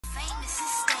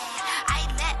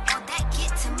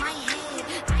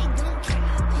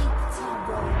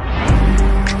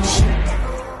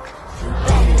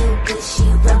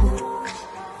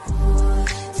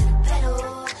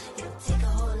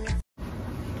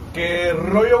¿Qué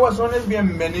rollo, guasones?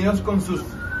 Bienvenidos con sus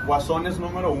guasones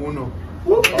número 1.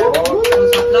 Por favor,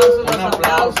 un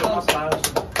aplauso.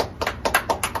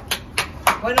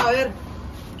 Bueno, a ver,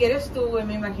 ¿qué eres tú, güey?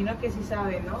 Me imagino que sí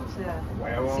sabe, ¿no? O sea,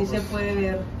 huevo, sí se puede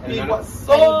ver. El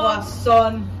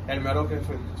guasón. El mero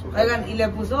jefe. Oigan, y le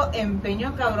puso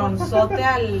empeño cabronzote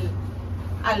al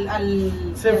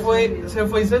se fue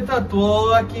y se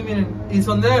tatuó aquí, miren. Y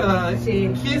son de verdad, ¿eh?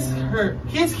 Sí.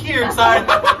 He's here, sorry.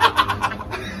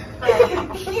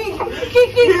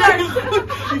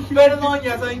 Perdón,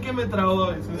 ya saben que me trabo a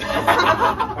veces.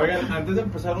 Oigan, antes de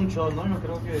empezar un show, ¿no? Yo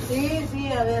creo que...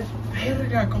 Sí, a ver.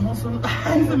 Verga, ¿cómo son?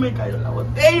 Ay, se me cayó la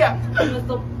botella.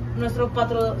 Nuestro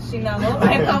patrocinador.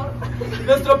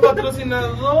 Nuestro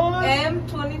patrocinador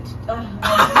M2021.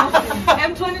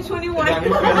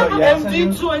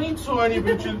 M2020,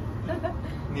 bitch.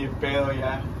 Ni pedo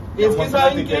ya. Y es que Vamos a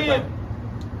saben la etiqueta.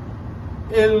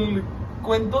 que el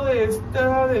cuento de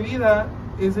esta de vida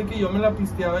es de que yo me la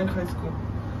pisteaba en high school.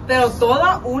 Pero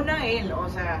toda una él, o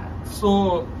sea,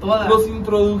 toda. Los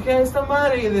introduje a esta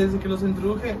madre y desde que los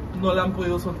introduje no la han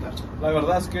podido soltar. La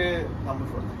verdad es que está muy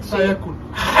fuerte. Sabía cool.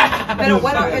 Pero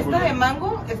bueno, Sabe esta cool. de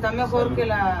mango está mejor Salud. que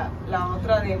la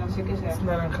otra de no sé qué sea. Es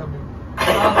naranja, amigo.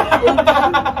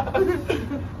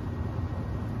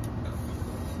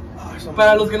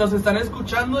 Para los que nos están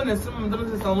escuchando, en este momento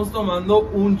nos estamos tomando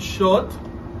un shot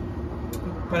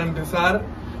para empezar,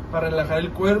 para relajar el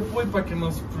cuerpo y para que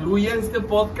nos fluya este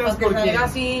podcast. Para que salga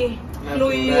así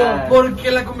fluido. Natural.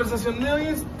 Porque la conversación de hoy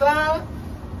está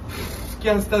que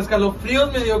hasta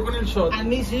escalofríos me dio con el shot. A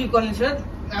mí sí, con el shot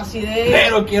así de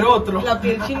Pero quiero otro. la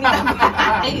piel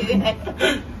chinita.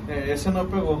 Ese no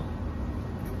pegó.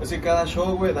 Es que cada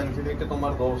show, güey, Dani tiene que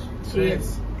tomar 2. Sí.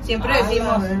 Siempre Ah,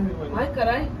 decimos, la verga, güey. ay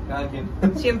caray, Cada quien.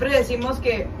 siempre decimos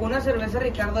que una cerveza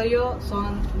Ricardo y yo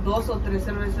son 2 o 3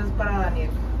 cervezas para Daniel.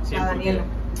 Sí, a Daniela.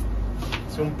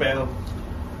 Es un pedo.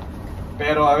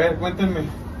 Pero a ver, cuéntenme.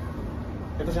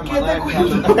 Esta ¿Qué semana te de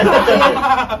cuento?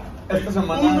 Halloween. Esta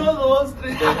semana 1, 2,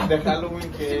 3. de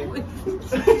Halloween,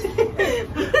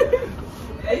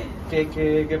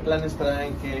 ¿qué planes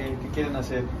traen? ¿Qué quieren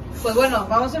hacer? Pues bueno,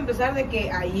 vamos a empezar de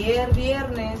que ayer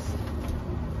viernes,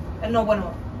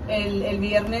 el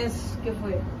viernes, ¿qué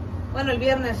fue? Bueno, el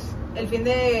viernes, el fin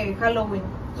de Halloween,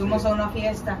 fuimos a una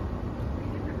fiesta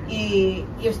y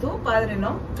estuvo padre,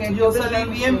 ¿no? Que Yo creo que salí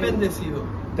bien que- bendecido.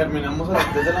 Terminamos a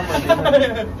las 3 de la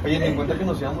mañana. Oye, ni en cuenta que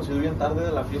nos íbamos a ir bien tarde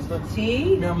de la fiesta.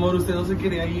 Sí, Mi amor, usted no se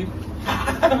quería ir.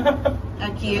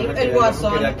 aquí Yo no el quería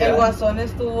guasón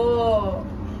estuvo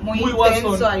muy intenso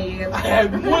guasón. ayer.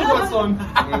 Muy guasón.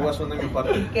 Muy guasón de mi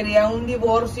parte. Quería un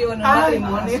divorcio en un Ay,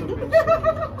 matrimonio.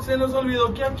 Se nos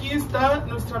olvidó que aquí está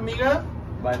nuestra amiga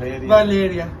Valeria.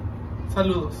 Valeria.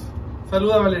 Saludos.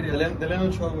 Saluda, Valeria. Dele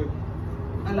un show, güey.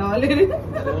 A la Valeria.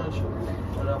 Dele un show.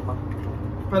 Hola, mamá.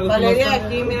 Para los que Valeria, no saben,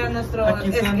 aquí mira nuestro aquí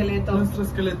está esqueleto. Nuestro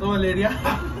esqueleto, Valeria.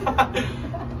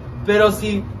 Pero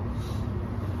sí.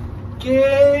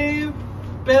 ¿Qué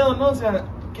pedo, no? O sea,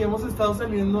 que hemos estado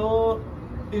saliendo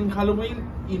en Halloween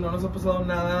y no nos ha pasado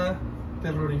nada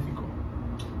terrorífico.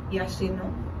 Y así, ¿no?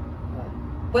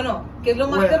 Bueno, ¿qué es lo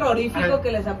más Bueno, terrorífico ay.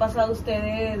 que les ha pasado a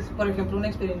ustedes? Por ejemplo, una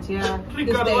experiencia que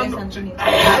Ricardo ustedes han anoche. tenido.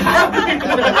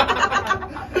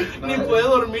 Ni puede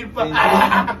dormir,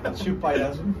 pa. Chu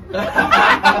payaso.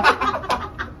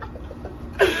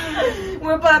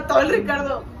 Muy para todo el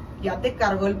Ricardo. Ya te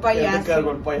cargó el Ya payaso. te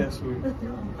cargo el payaso, güey.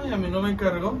 Ay, a mí no me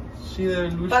encargó. Sí, de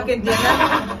lucho. Para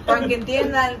que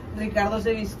entiendan, Ricardo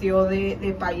se vistió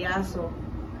de payaso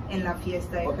en la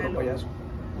fiesta de Otro Halloween. payaso.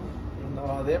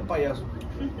 No, de payaso.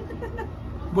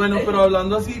 Bueno, pero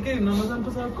hablando así que no nos han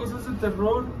pasado cosas de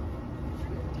terror.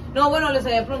 No, bueno, les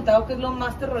había preguntado qué es lo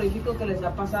más terrorífico que les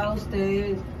ha pasado a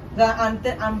ustedes. O sea,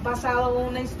 han pasado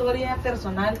una historia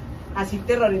personal así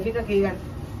terrorífica que digan,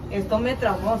 esto me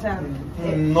traumó, o sea,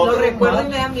 No lo traumar. recuerdo y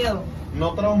me da miedo.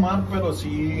 No traumar, pero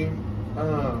sí,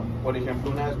 por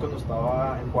ejemplo, una vez cuando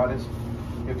estaba en Juárez,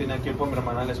 yo tenía que ir con mi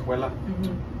hermana a la escuela.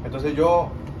 Ujú. Entonces yo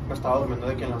me estaba durmiendo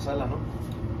de aquí en la sala, ¿no?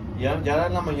 Y ya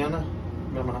en la mañana,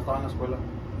 mi hermana estaba en la escuela.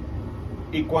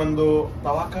 Y cuando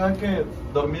estaba acá que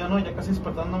dormido, ¿no? Ya casi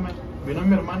despertándome, vino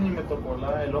mi hermana y me tocó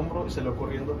el hombro y salió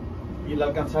corriendo. Y la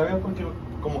alcancé a ver porque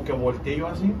como que volteé yo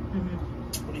así.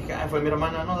 Ujú. Y dije, ay, fue mi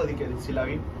hermana, ¿no? Dije, sí la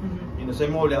vi. Ujú. Y no sé,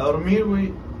 me volví a dormir,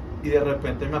 güey. Y de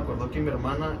repente me acuerdo que mi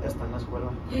hermana está en la escuela.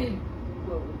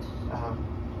 Ajá.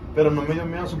 Pero no me dio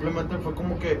miedo, simplemente fue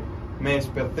como que me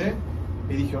desperté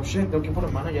Y dije, oh shit, tengo que ir por mi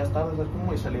hermana, ya es tarde, ¿sabes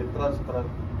cómo? Y salí tras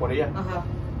por ella. Ajá.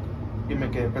 Y me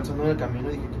quedé pensando en el camino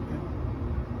y dije, ¿qué pedo?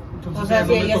 Entonces, O sea, no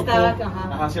si me ella tocó. estaba acá.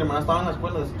 Ajá, si hermana estaba en la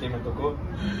escuela, desde que me tocó.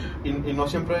 Y no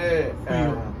siempre.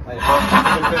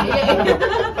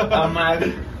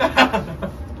 Madre.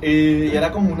 Y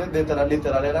era como una. Literal,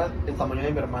 era el tamaño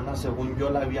de mi hermana, según yo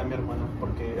la vi a mi hermana,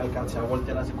 porque alcancé a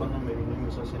voltear así cuando me vino y me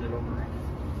hizo así en el hombro.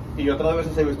 Y otras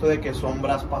veces he visto de que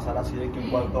sombras pasar así de que un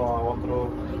cuarto a otro.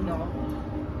 Ay, no.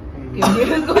 Mm. Qué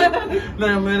miedo. No,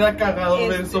 yo me hubiera cagado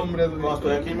ver sombras. Cuando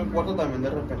estoy aquí en mi cuarto también de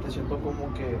repente siento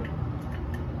como que.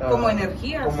 Como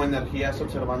energías. Como energías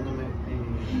observándome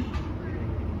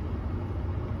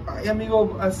Ay,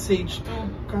 amigo, ¿has Sage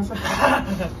tu casa?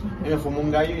 y me fumo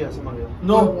un gallo y ya se me olvidó.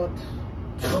 No,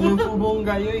 yo me fumo un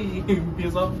gallo y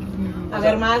empiezo A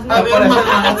ver más, a ver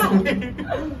más.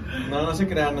 No se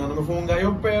crean, no me fumo un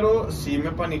gallo, pero sí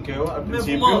me paniqueo al Me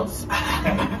principio. fumo.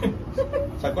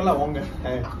 Saco la bonga.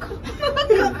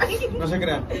 No se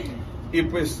crean. Y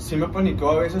pues sí me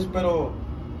paniqueo a veces, pero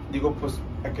digo, pues,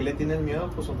 ¿a qué le tienes miedo?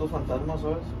 Pues son tus fantasmas,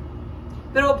 ¿sabes?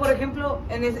 Pero, por ejemplo,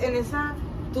 en esa,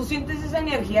 tú sientes esa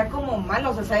energía como mala,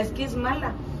 o sea, sabes que es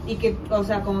mala y que, o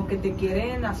sea, como que te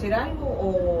quieren hacer algo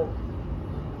o...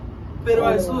 Pero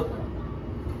a eso,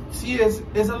 sí, eso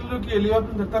es lo que yo le iba a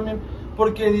preguntar también,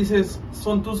 porque dices,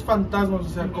 son tus fantasmas, o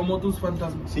sea, como tus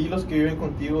fantasmas. Sí, los que viven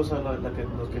contigo, o sea,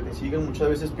 los que te siguen, muchas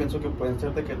veces pienso que pueden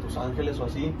ser de que tus ángeles o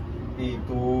así, y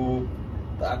tú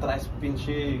atraes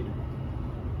pinche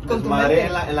desmadre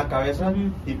en la cabeza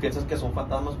y piensas que son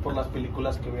fantasmas por las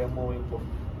películas que veamos,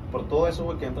 por todo eso,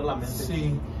 güey, que entra en la mente.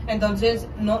 Sí. Entonces,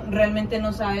 no, realmente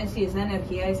no sabes si esa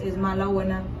energía es mala o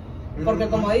buena, porque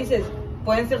como dices,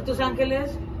 pueden ser tus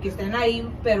ángeles que estén ahí,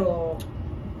 pero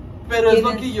es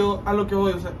lo que yo, a lo que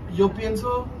voy, o sea, yo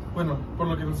pienso, bueno, por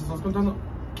lo que nos estás contando,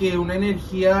 que una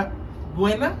energía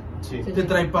buena Sí. te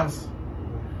trae paz.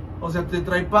 O sea, te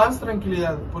trae paz,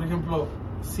 tranquilidad. Por ejemplo,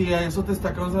 si a eso te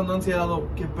está causando ansiedad o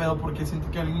qué pedo, porque siento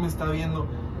que alguien me está viendo,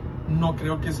 no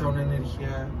creo que sea una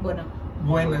energía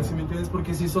buena, ¿sí me entiendes?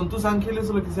 Porque si son tus ángeles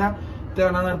o lo que sea, te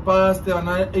van a dar paz, te van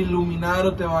a iluminar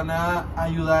o te van a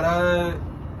ayudar a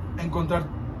encontrar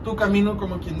tu camino,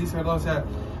 como quien dice, ¿verdad? O sea,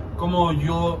 como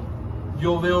yo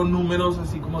veo números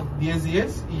así como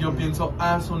 10-10 y yo pienso,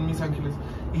 son mis ángeles.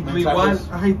 Y tú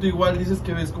igual dices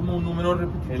que ves como un número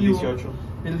repetitivo. El 18.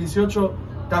 El 18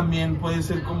 también puede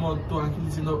ser como tu ángel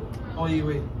diciendo, oye,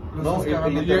 güey, lo estás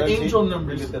cagando. Your angel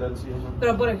numbers. Literal, sí,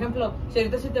 Pero, por ejemplo, si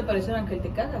ahorita si te aparece un ángel, te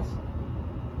cagas.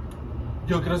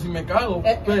 Yo creo si me cago.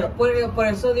 Por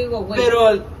eso digo, güey.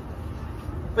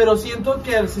 Pero siento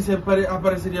que si se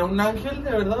aparecería un ángel,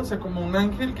 de verdad, o sea, como un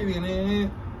ángel que viene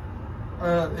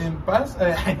en paz,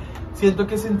 siento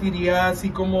que sentiría así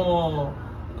como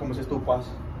si es tu paz.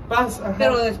 Paz, ajá.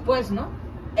 Pero después, ¿no?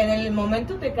 En el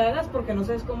momento te cagas porque no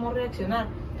sabes cómo reaccionar,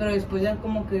 pero después ya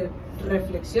como que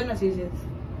reflexionas y dices,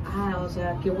 o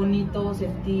sea, qué bonito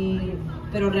sentí,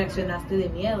 pero reaccionaste de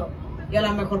miedo. Y a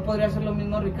lo mejor podría ser lo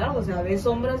mismo Ricardo, o sea, ves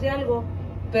sombras de algo,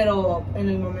 pero en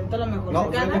el momento a lo mejor No, se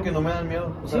caga. fíjate que no me dan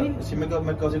miedo, o sea, sí me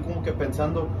quedo así como que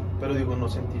pensando, pero digo, no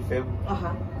sentí feo.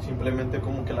 Ajá. Simplemente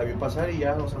como que la vi pasar y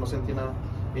ya, o sea, no sentí nada.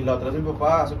 Y la otra vez mi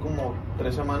papá, hace como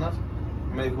 3 semanas,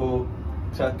 me dijo,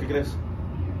 o sea, ¿qué crees?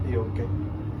 Y yo, ¿qué?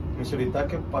 Me dice, ahorita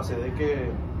que pasé de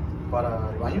que para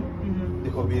el baño,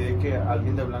 dijo, vi de que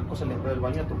alguien de blanco saliendo del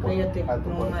baño a tu puerta.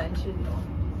 No manches,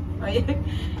 no. Ay,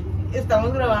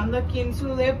 estamos grabando aquí en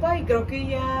su depa y creo que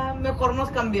ya mejor nos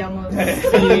cambiamos.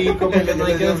 Sí, como que no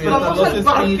hay que despertar los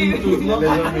espíritus, ¿no?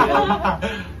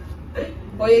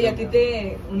 Oye, ¿y a ti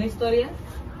una historia?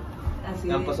 Así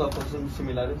 ¿Me han pasado cosas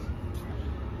similares?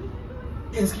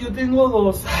 Es que yo tengo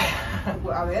 2.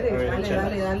 A ver,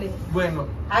 dale. Bueno.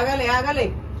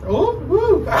 Hágale.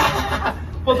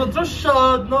 Pues otro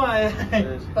shot, ¿no?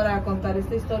 Para contar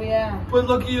esta historia. Pues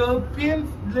lo que yo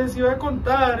les iba a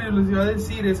contar y les iba a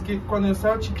decir es que cuando yo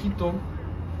estaba chiquito,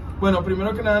 bueno,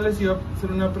 primero que nada les iba a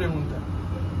hacer una pregunta.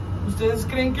 ¿Ustedes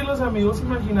creen que los amigos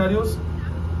imaginarios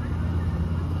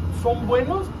son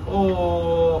buenos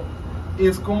o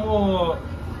es como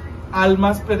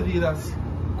almas perdidas?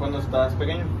 Cuando estás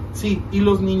pequeño. Sí, y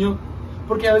los niños,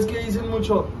 porque a veces que dicen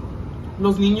mucho,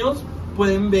 los niños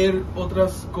pueden ver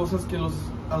otras cosas que los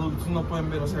adultos no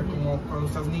pueden ver, o sea, como cuando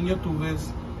estás niño tú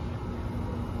ves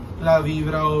la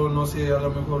vibra o no sé, a lo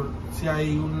mejor si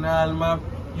hay un alma.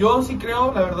 Yo sí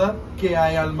creo, la verdad, que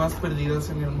hay almas perdidas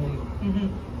en el mundo.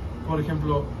 Por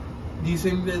ejemplo,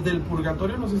 dicen del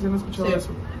purgatorio, no sé si han escuchado eso.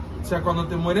 O sea, cuando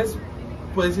te mueres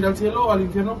puedes ir al cielo o al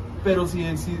infierno, pero si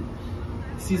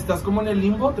estás como en el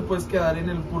limbo, te puedes quedar en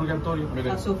el purgatorio.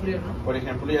 Miren, a sufrir, ¿no? Por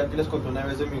ejemplo, ya que les conté una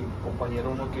vez de mi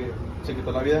compañero, uno que se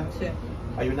quitó la vida. Sí.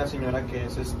 hay una señora que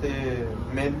es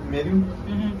medium,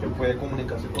 Ujú. que puede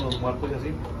comunicarse con los muertos y así.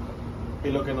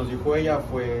 Y lo que nos dijo ella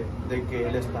fue de que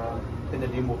él está en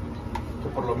el limbo, que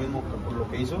por lo mismo, que por lo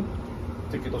que hizo,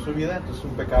 se quitó su vida, entonces es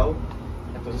un pecado.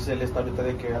 Entonces él está ahorita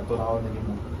de que atorado en el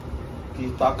limbo. Y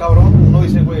está cabrón, uno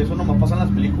dice, güey, eso nomás pasa en las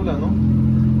películas, ¿no?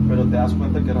 Pero te das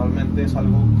cuenta que realmente es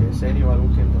algo que es serio, algo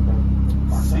que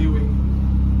pasa. Sí, güey.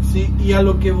 Sí, y a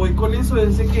lo que voy con eso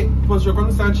es de que, pues yo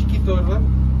cuando estaba chiquito, ¿verdad?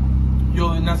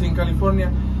 Yo nací en California,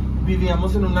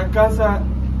 vivíamos en una casa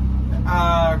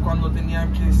cuando tenía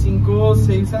que 5 o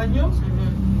 6 años,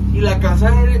 Ujú. y la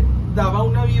casa daba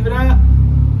una vibra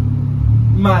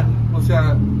mal, o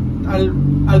sea,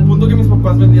 al punto que mis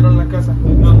papás vendieron la casa,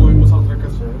 nos movimos a otra casa.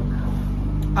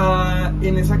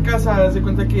 En esa casa, haz de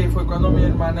cuenta que fue cuando mi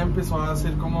hermana empezó a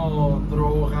hacer como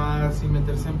drogas y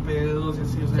meterse en pedos y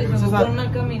así, o sea, Sí, se fue por un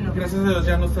mal camino. gracias a Dios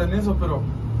ya no está en eso, pero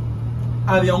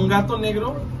había un gato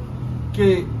negro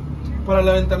que para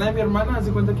la ventana de mi hermana, haz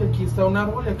de cuenta que aquí está un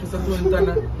árbol y aquí está tu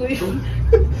ventana.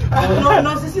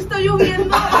 No sé si está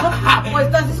lloviendo o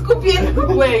estás escupiendo.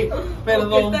 Güey,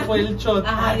 perdón, Está- fue el shot,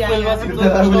 Ah, ya, fue el ya. vasito Te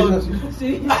da del brisa shot. así,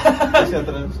 Sí. hacia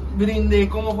atrás. Brindé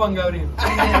como Juan Gabriel.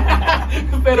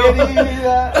 Pero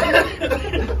Querida.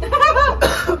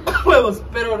 huevos,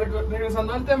 pero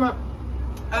regresando al tema,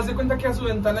 haz de cuenta que a su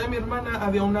ventana de mi hermana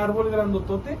había un árbol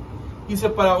grandotote y se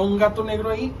paraba un gato negro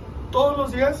ahí todos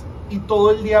los días y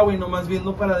todo el día, güey, nomás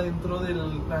viendo para adentro de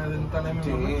la ventana de mi Sí.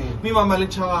 mamá. Mi mamá le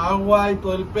echaba agua y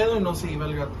todo el pedo y no se iba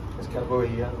el gato. Es que algo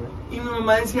veía, güey. Y mi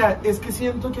mamá decía, es que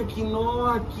siento que aquí no,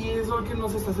 aquí es lo que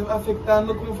nos está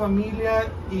afectando como familia.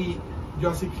 Y yo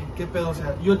así que, ¿qué pedo? O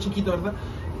sea, yo chiquito, ¿verdad?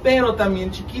 Pero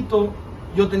también chiquito,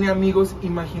 yo tenía amigos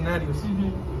imaginarios.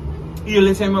 Y yo le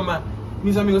decía a mi mamá,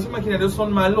 mis amigos imaginarios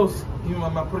son malos. Y mi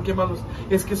mamá, ¿por qué malos?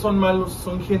 Es que son malos,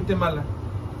 son gente mala.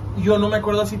 Y yo no me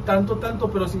acuerdo así tanto,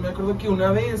 pero sí me acuerdo que una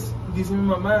vez, dice mi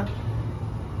mamá,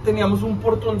 teníamos un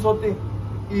portonzote.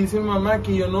 Y dice mi mamá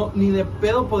que yo no, ni de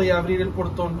pedo podía abrir el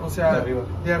portón, o sea,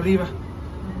 de arriba.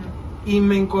 Y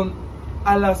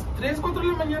a las 3, 4 de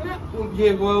la mañana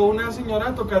llegó una señora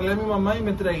a tocarle a mi mamá y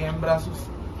me traía en brazos.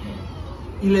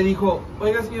 Y le dijo,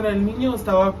 oiga señora, el niño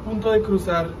estaba a punto de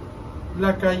cruzar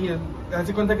la calle.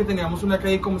 Hace cuenta que teníamos una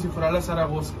calle como si fuera la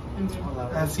Zaragoza,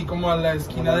 así como a la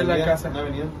esquina de la casa.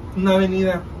 Una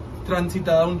avenida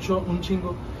transitada un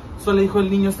chingo. Solo le dijo,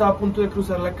 el niño estaba a punto de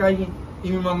cruzar la calle. Y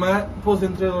mi mamá, pues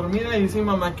entre dormida, y dice mi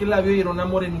mamá que la vio y era una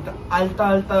morenita,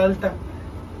 alta.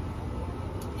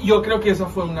 Y yo creo que esa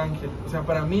fue un ángel. O sea,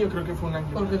 para mí yo creo que fue un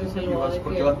ángel. Porque te salvó de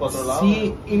Porque que... ibas para otro lado.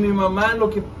 Sí, y mi mamá lo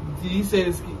que dice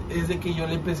es de que yo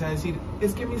le empecé a decir,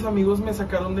 es que mis amigos me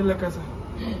sacaron de la casa.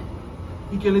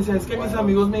 Y que le decía, es que mis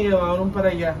amigos me llevaron para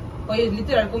allá. Oye, es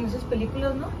literal como esas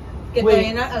películas, ¿no? Que Güey.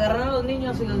 también agarran a los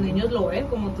niños y los niños lo ven,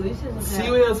 como tú dices. O sea, Sí,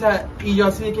 güey, o sea, y yo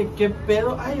así de que, ¿qué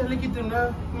pedo? Ay, ya le quité una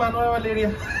mano a Valeria.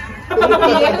 un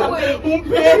pie, güey. Un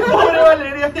pie, pobre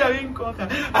Valeria, ya bien coja.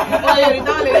 Oye,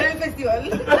 ahorita vale ver el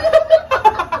festival.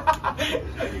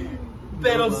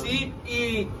 Pero sí,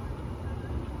 y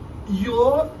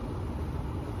yo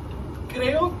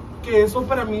creo que eso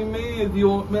para mí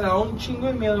me daba un chingo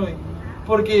de miedo, güey,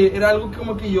 porque era algo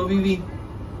como que yo viví.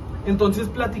 Entonces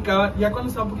platicaba, ya cuando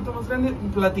estaba un poquito más grande,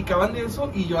 platicaban de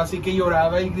eso y yo así que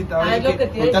lloraba y gritaba. Ah, y es lo que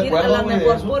te iba a ¿no te decir, a acuerdas, lo güey, de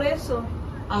mejor eso? por eso,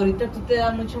 ahorita tú te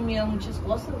da mucho miedo a muchas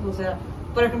cosas, o sea,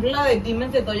 por ejemplo la de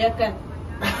Demons de Doja Cat,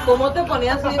 ¿cómo te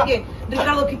ponías así de que,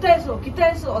 Ricardo, quita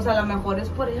eso, o sea, a lo mejor es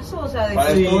por eso, o sea, de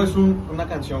Para que... esto es una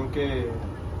canción que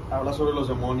habla sobre los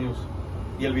demonios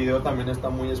y el video también está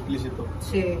muy explícito.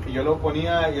 Sí. Y yo lo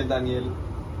ponía y el Daniel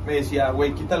me decía,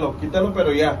 güey, quítalo,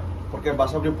 pero ya, porque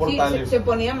vas a abrir Sí, portales. se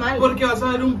ponía mal. Porque vas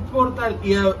a ver un portal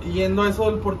y yendo a eso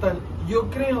del portal, yo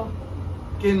creo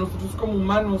que nosotros como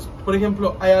humanos, por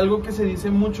ejemplo, hay algo que se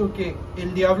dice mucho, que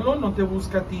el diablo no te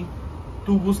busca a ti,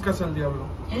 tú buscas al diablo.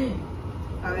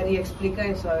 A ver, y explica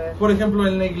eso, a ver. Por ejemplo,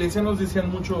 en la iglesia nos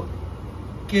decían mucho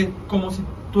que como si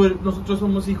nosotros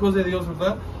somos hijos de Dios,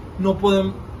 ¿verdad? No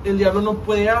podemos, el diablo no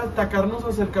puede atacarnos o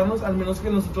acercarnos al menos que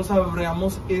nosotros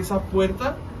abramos esa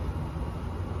puerta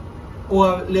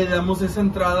o le damos esa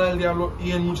entrada al diablo,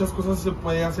 y en muchas cosas se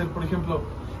puede hacer. Por ejemplo,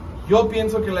 yo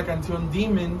pienso que la canción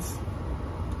Demons,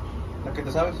 ¿La que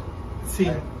te sabes? sí,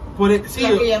 sí,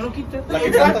 La que ya no quité. La que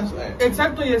exacto, cantas.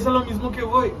 exacto, y eso es lo mismo que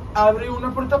voy. Abre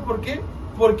una puerta, ¿por qué?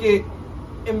 Porque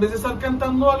en vez de estar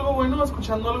cantando algo bueno,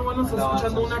 escuchando algo bueno, estás Alabanzas.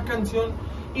 escuchando una canción,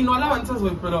 y no alabanzas,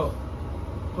 güey, pero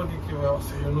porque o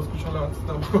sea, yo no escucho alabanzas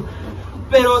tampoco.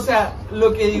 Pero, o sea,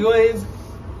 lo que digo es,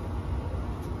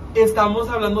 estamos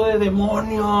hablando de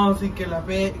demonios y que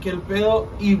el pedo,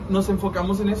 y nos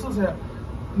enfocamos en eso. O sea,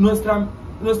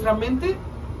 nuestra mente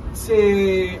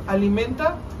se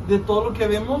alimenta de todo lo que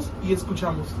vemos y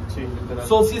escuchamos. Sí, literal.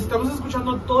 So, si estamos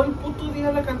escuchando todo el puto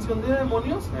día la canción de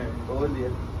demonios, Todo el día.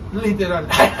 literal,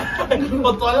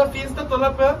 o toda la fiesta, toda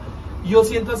la peda, yo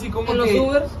siento así como En los que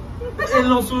Ubers. en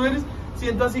los Ubers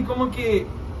siento así como que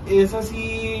es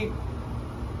así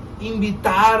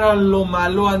invitar a lo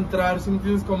malo a entrar, ¿sí me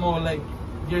entiendes? Como like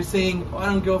you're saying, oh, I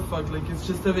don't give a fuck, like it's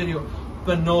just a video,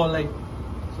 but no, like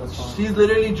she's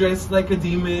literally dressed like a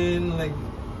demon, like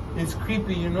it's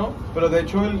creepy, you know? Pero de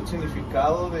hecho el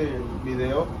significado del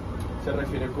video se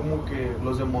refiere como que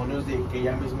los demonios de que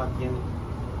ella misma tiene.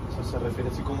 O sea, se refiere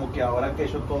así como que ahora que he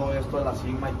hecho todo esto a la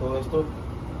cima y todo esto,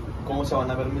 ¿cómo se van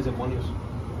a ver mis demonios?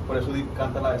 Por eso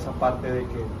canta esa parte de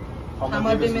que how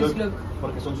my demons look,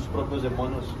 porque son sus propios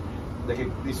demonios. De que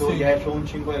hizo, Sí. ya ha hecho un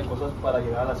chingo de cosas para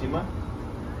llegar a la cima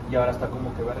y ahora está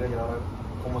como que verga, y ahora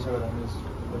cómo se verán mis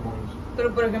demonios.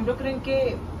 Pero por ejemplo, ¿creen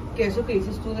que eso que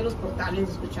dices tú de los portales,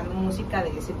 escuchando música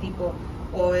de ese tipo,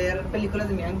 o ver películas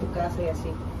de miedo en tu casa y así,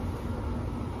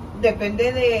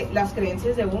 depende de las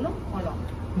creencias de uno o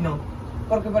no? No.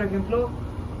 Porque por ejemplo,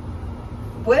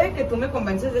 puede que tú me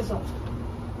convences de eso,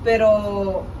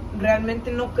 pero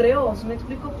realmente no creo, ¿sí me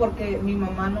explico? Porque mi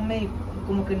mamá no me,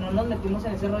 como que no nos metimos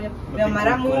en ese rollo. No Mi mamá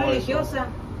era muy inculcó religiosa, eso.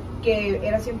 que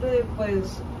era siempre de,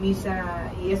 pues, misa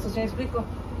y esto, ¿sí me explico?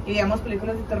 Y veíamos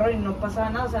películas de terror y no pasaba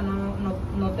nada, o sea,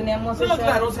 no teníamos No, esa...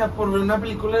 claro, o sea, por ver una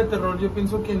película de terror yo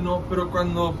pienso que no, pero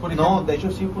cuando, por ejemplo... No, de hecho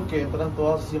sí, porque entran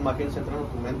todas esas imágenes, entran en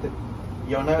tu mente.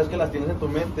 Y una vez que las tienes en tu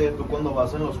mente, tú cuando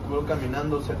vas en lo oscuro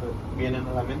caminando, se te vienen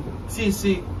a la mente. Sí,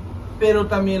 sí, pero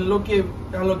también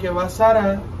a lo que va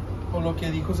Sara, o lo que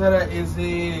dijo Sara, es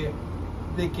de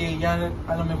que ella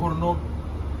a lo mejor no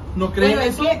cree Bueno, en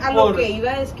es eso. que a lo que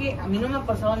iba es que a mí no me ha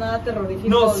pasado nada terrorífico,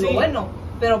 No, sí. lo bueno,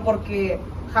 pero porque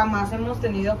jamás hemos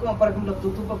tenido, como por ejemplo tu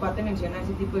papá te menciona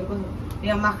ese tipo de cosas. Mi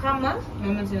mamá jamás me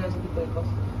ha mencionado ese tipo de cosas.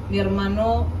 Mi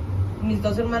hermano, mis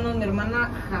dos hermanos, mi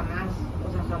hermana jamás,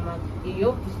 o sea, jamás. Y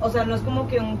yo, pues, o sea, no es como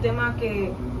que un tema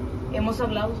que hemos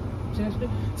hablado, ¿sí me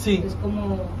explico? Sí. Es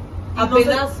como Y no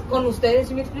apenas sé- con ustedes,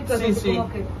 ¿sí me explico? Sí, Es sí. como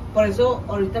que, por eso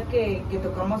ahorita que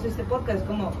tocamos este podcast, es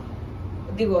como,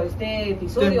 digo, este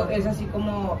episodio Tema. es así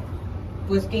como,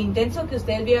 pues qué intenso que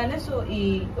ustedes vean eso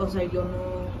y, o sea, yo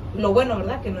no, lo bueno,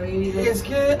 ¿verdad? Que no he vivido. Es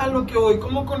que a lo que voy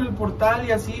como con el portal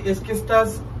y así, es que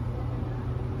estás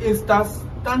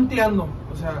tanteando,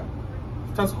 o sea,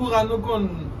 estás jugando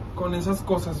con esas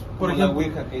cosas. Por Como ejemplo, la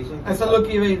Ouija que dicen que eso es lo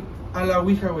que iba a ir, a la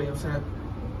Ouija, güey, o sea,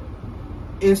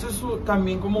 eso es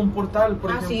también como un portal, por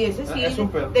ejemplo. Sí, ese sí, Es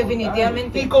súper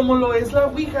definitivamente. Y como lo es la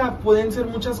Ouija, pueden ser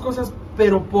muchas cosas,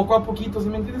 pero poco a poquito, ¿sí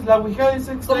me entiendes? La Ouija es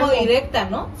extremo. Como directa,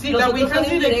 ¿no? Sí, Los la otros Ouija son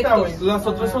es directa, güey. indirectos. Las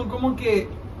otras Ajá. son como que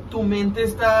tu mente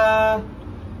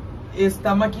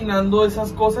está maquinando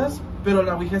esas cosas, pero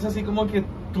la Ouija es así como que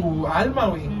tu alma,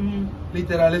 güey, Ujú.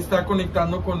 literal está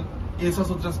conectando con esas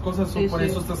otras cosas, Sí, o por sí.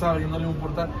 eso estás abriéndole un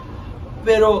portal.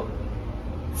 Pero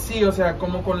sí, o sea,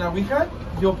 como con la Ouija,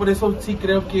 yo por eso sí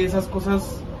creo que esas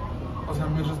cosas, o sea,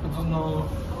 mis respetos,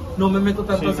 no me meto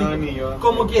tanto Sí, así. no, ni yo,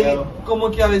 como ni que pedo.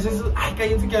 como que a veces, ay,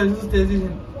 cállense, que a veces ustedes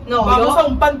dicen, No, vamos yo- a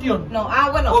un panteón. No,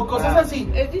 bueno. O cosas así.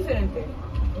 Es diferente.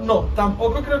 No,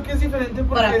 tampoco creo que es diferente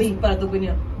porque Para es- ti, para tu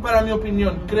opinión. para mi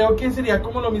opinión, creo que sería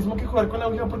como lo mismo que jugar con la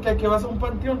Ouija, porque ¿a qué vas a un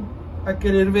panteón? A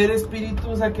querer ver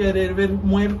espíritus, a querer ver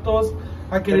muertos,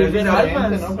 a querer Pero es ver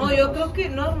diferente, almas. ¿no? No, yo creo que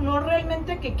no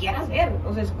realmente que quieras ver,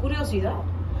 o sea, es curiosidad.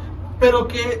 Pero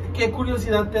 ¿qué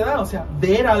curiosidad te da? O sea,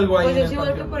 ver algo ahí Pues en es el igual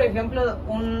que, panteón. por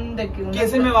ejemplo, ¿Qué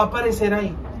se me va a aparecer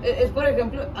ahí? Es, por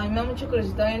ejemplo, a mí me da mucha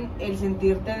curiosidad también el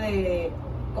sentirte de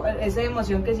esa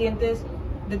emoción que sientes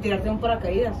de tirarte un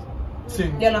paracaídas. Sí.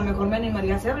 Y a lo mejor me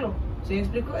animaría a hacerlo. ¿Sí me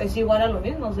explico? Es igual a lo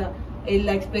mismo, o sea,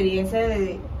 la experiencia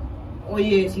de,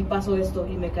 oye, sí pasó esto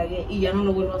y me cagué y ya no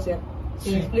lo vuelvo a hacer. ¿Sí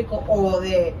me Sí. explico? O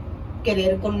de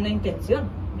querer con una intención,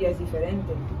 ya es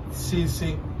diferente. Sí,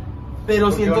 sí. Pero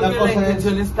Porque siento una que la cosa es-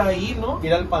 intención está ahí, ¿no?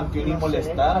 Ir al panteón y No sé.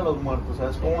 molestar a los muertos, o sea,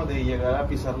 es como de llegar a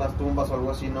pisar las tumbas o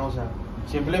algo así, ¿no? O sea,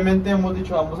 simplemente hemos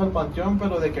dicho vamos al panteón,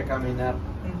 pero de que a caminar.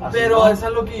 Ujú. Así, Pero ¿no? es a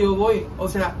lo que yo voy. O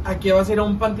sea, ¿a qué vas a ir a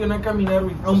un panteón a caminar,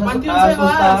 güey? A un O sea, panteón a se va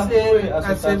a asustarte, güey, hacer, a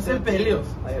hacer asustarte. sepelios.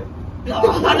 No,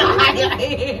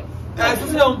 ay. A eso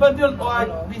se va a un panteón o a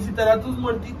No. visitar a tus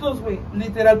muertitos, güey.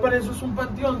 Literal, para eso es un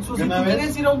panteón. So, Y si una tú vez-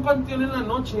 quieres ir a un panteón en la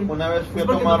noche, Una vez fui es a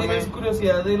porque no tomarme, tienes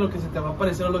curiosidad de lo que se te va a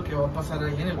aparecer o lo que va a pasar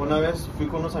ahí en el una vez fui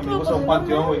con unos amigos pues a un es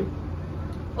panteón, normal. güey.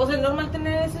 O sea, es normal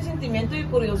tener ese sentimiento de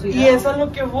curiosidad. Y es a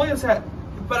lo que voy, o sea,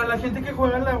 para la gente que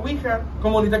juega la Ouija,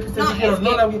 como ahorita que ustedes No, dijeron, es no,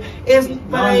 que- la Ouija, es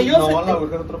para No, ellos, no, la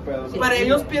Ouija es otro pedo. Sí. para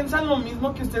ellos piensan lo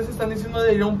mismo que ustedes están diciendo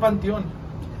de ir a un panteón.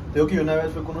 Digo que yo una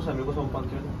vez fui con unos amigos a un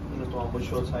panteón y nos tomamos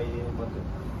shots ahí en el panteón.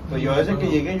 Pero yo desde que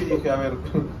llegué yo dije, a ver,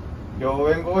 Yo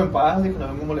vengo en paz, dije, no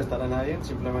vengo a molestar a nadie,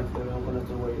 simplemente vengo con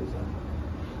estos güeyes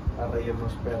a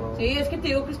reírnos, pero... Sí, es que te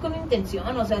digo que es con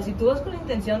intención, o sea, si tú vas con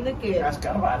intención de que... A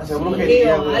escarbar, hacer sí,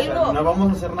 brujería, o güey, o sea, algo, no vamos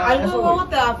a hacer nada de algo eso, nuevo güey.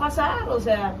 te va a pasar, o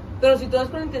sea, pero si tú vas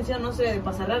con intención, no sé, de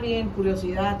pasarla bien,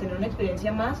 curiosidad, tener una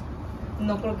experiencia más,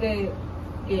 no creo que...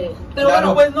 Pero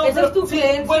Claro, bueno, Pues no, esa pero es tu sí,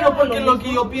 creencia. bueno, porque lo mismo.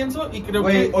 que yo pienso, y creo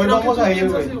Güey, que, hoy creo vamos que tú a ir,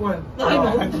 piensas güey. igual. Ay,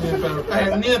 no. Ni de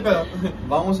pedo, ni de pedo,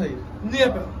 Vamos a ir, ni de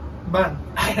pedo. Van.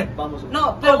 vamos a ir.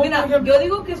 No, pero Como, mira, por ejemplo- yo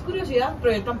digo que es curiosidad,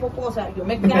 pero yo tampoco, o sea, yo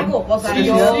me cago, o sea, Sí,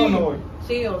 yo... sí, no, güey.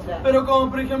 Sí, o sea... Pero como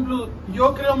por ejemplo,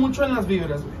 yo creo mucho en las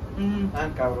vibras, güey. Ah,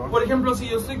 cabrón. Por ejemplo, si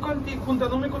yo estoy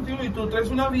juntándome contigo y tú traes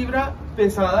una vibra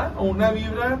pesada o una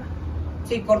vibra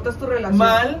Si cortas tu relación.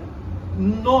 mal,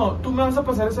 no, tú me vas a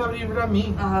pasar esa vibra a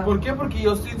mí. Ajá. ¿Por qué? Porque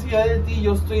yo estoy enseguida de ti,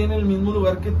 yo estoy en el mismo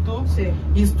lugar que tú Sí.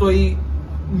 y estoy,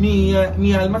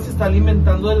 mi alma se está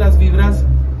alimentando de las vibras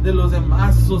de los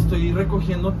demás, o estoy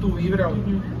recogiendo tu vibra, güey.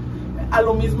 Ujú. A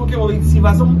lo mismo que voy, si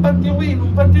vas a un panteón, güey, en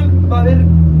un panteón va a haber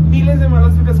miles de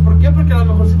malas vibras. ¿Por qué? Porque a lo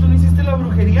mejor si tú no hiciste la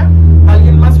brujería,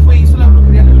 alguien más fue y hizo la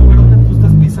brujería en el lugar donde tú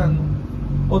estás pisando.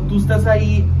 O tú estás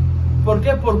ahí, ¿por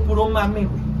qué? Por puro mame,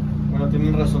 güey. Bueno,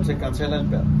 tienen razón, se cancela el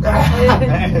pedo.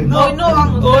 Hoy no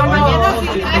vamos, hoy pero no mañana vamos,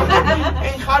 sí.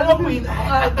 En Halloween.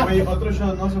 Güey, otro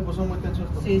show, no, se puso muy tenso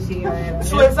esto. Sí, sí, a ver.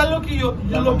 Eso es algo que yo,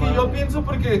 La lo que mamá. yo pienso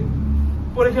porque,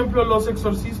 por ejemplo, los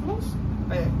exorcismos,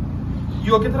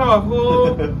 yo que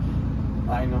trabajo...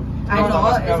 Ay, no. Ay, no,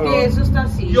 más es cabrón. que eso está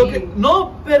así. Yo que,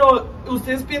 no, pero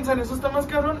ustedes piensan, eso está más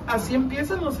cabrón, así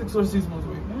empiezan los exorcismos,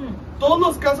 güey. Todos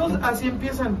los casos así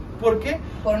empiezan. ¿Por qué?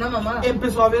 Por una mamá.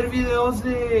 Empezó a ver videos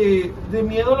de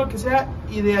miedo, lo que sea,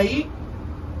 y de ahí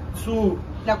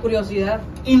La curiosidad.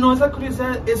 y no es la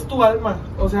curiosidad, es tu alma.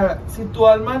 O sea, si tu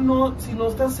alma no, si no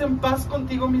estás en paz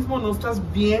contigo mismo, no estás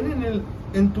bien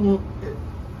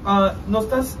no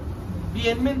estás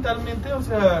bien mentalmente, o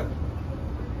sea,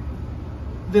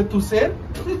 de tu ser.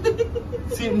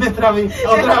 Sí, me trabé,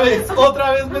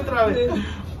 otra vez me trabé.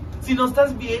 Si no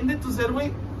estás bien de tu ser,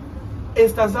 güey,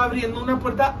 estás abriendo una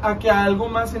puerta a que algo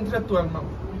más entre a tu alma,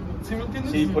 güey. ¿Sí me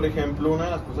entiendes? Sí, por ejemplo, una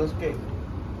de las cosas que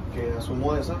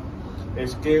asumo de esa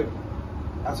es que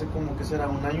hace como que será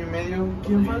 1 año y medio.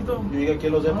 ¿Quién cuando faltó? Yo llegué aquí a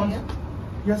los depas.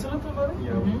 ¿Ya se lo tomaron?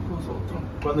 Ya, Ujú. Pues otro.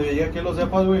 Cuando yo llegué aquí a los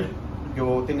depas, güey,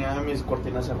 yo tenía mis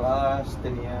cortinas cerradas,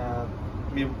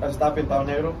 estaba pintado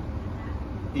negro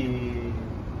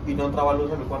y no entraba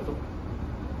luz a mi cuarto.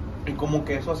 Y como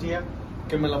que eso hacía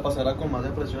que me la pasara con más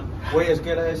depresión. Güey, es que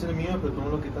era ese el mío, pero tú me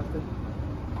lo quitaste.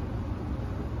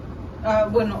 Ah,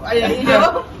 bueno, ahí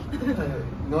yo.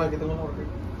 No, aquí tengo una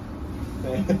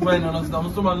botella. Bueno, nos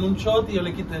estamos tomando un shot y yo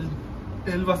le quité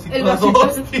el vasito El a vasito.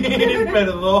 dos. Sí,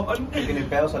 perdón. Que ni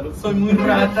pedo, salud. Soy muy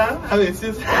rata a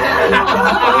veces.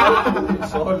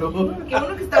 Solo. Qué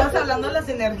bueno que estabas hablando de las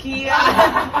energías.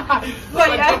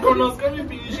 Para que conozcan mi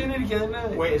pinche energía de nada.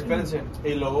 Güey, espérense.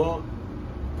 Y luego,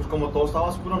 pues como todo estaba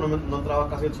oscuro, no entraba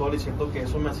casi el sol y siento que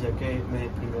eso me hacía que me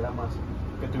deprimiera más,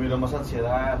 que tuviera más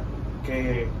ansiedad,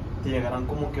 que te llegaran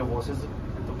como que voces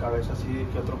en tu cabeza así,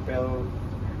 que otro pedo.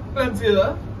 La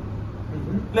ansiedad.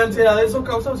 La ansiedad eso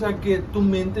causa, o sea, que tu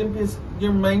mente empieza,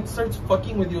 your mind starts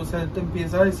fucking with you, o sea, te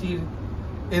empieza a decir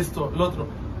esto, lo otro.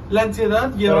 La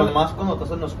ansiedad lleva... Pero más cuando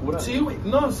estás en la oscura. Sí, güey,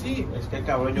 no, sí. Es que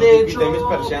cabrón, yo De quité hecho- mis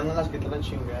persianas, las quité la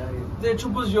chingada. De hecho,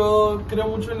 pues yo creo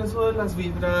mucho en eso de las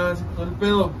vibras y todo el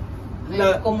pedo.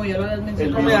 Como ya lo habías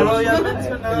mencionado. Como ya lo había El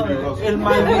mencionado, vibroso. el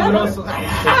mal vibroso.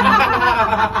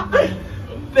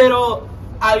 Pero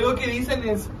algo que dicen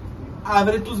es,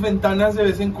 abre tus ventanas de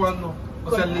vez en cuando. O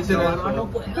sea, Con literal, la barba no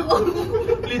puedo.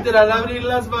 literal abrir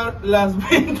las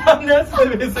ventanas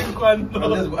de vez en cuando. No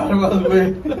les barbas,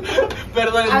 güey.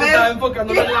 Perdón, es A que ver. estaba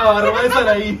enfocándome en la barba de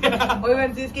Saraí.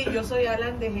 Oigan, sí, es que yo soy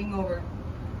Alan de Hangover.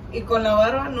 Y con la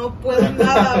barba no puedo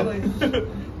nada, güey.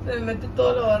 Se me mete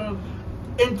todo la barba.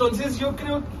 Entonces yo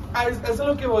creo, a eso es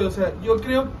lo que voy, o sea, yo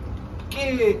creo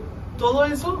que todo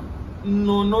eso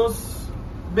no nos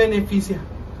beneficia.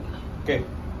 ¿Qué?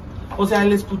 O sea,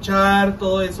 el escuchar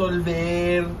todo eso, el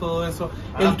ver todo eso,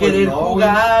 Ah, el pues querer no,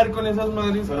 jugar con esas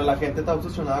madres. Pero la gente está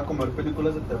obsesionada con ver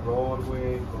películas de terror,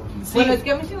 güey. Sí, Bueno, es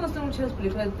que a mí sí me gustan mucho las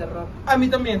películas de terror. a mí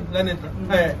también, la neta.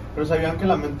 Pero sabían que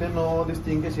la mente no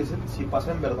distingue si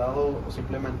pasa en verdad o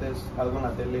simplemente es algo en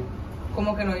la tele.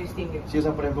 ¿Cómo que no distingue? Sí, o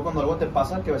sea, por ejemplo, cuando algo te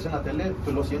pasa que ves en la tele,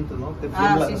 tú lo sientes, ¿no? Te Ah,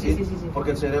 tiemblas sí, así, sí, sí, sí.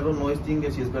 porque el cerebro no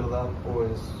distingue si es verdad o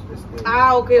es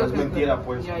Ah, ok, o ok. es mentira, ok.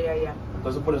 pues. Ya.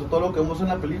 Entonces, por eso todo lo que vemos en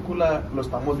la película lo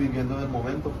estamos viviendo en el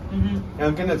momento. Ujú. Y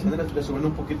aunque en el cine le suben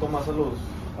un poquito más a los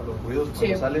ruidos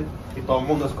cuando Sí. salen, y todo el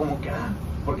mundo es como que,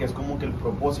 porque es como que el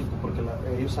propósito, porque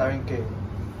ellos saben que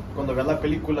cuando veas la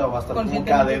película va a estar como que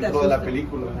Conscientemente te adentro de la asusta.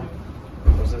 película,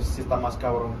 ¿no? Entonces sí está más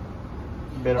cabrón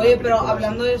ver una Oye, pero película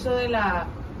hablando así. de eso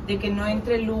de que no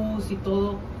entre luz y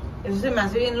todo, eso se me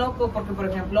hace bien loco porque, por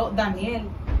ejemplo, Daniel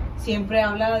siempre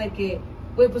habla de que,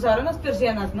 güey, pues abran las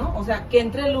persianas, ¿no? O sea, que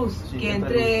entre luz, Sí, que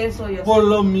entre eso y así. Por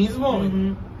lo mismo,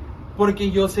 Ujú,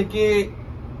 porque yo sé que,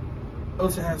 o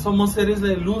sea, somos seres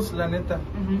de luz, la neta.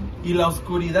 ujú. Y la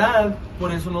oscuridad,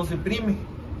 por eso nos deprime.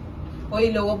 Oye,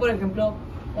 y luego, por ejemplo,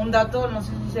 un dato, no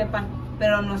sé si sepan,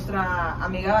 pero nuestra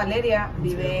amiga Valeria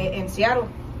vive en Seattle.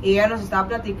 Y ella nos estaba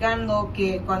platicando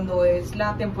que cuando es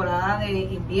la temporada de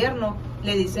invierno,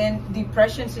 le dicen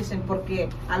depression season, porque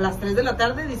a las 3 de la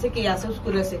tarde dice que ya se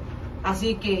oscurece.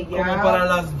 Así que ya... Como para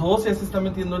las 12 ya se está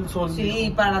metiendo el sol. Sí,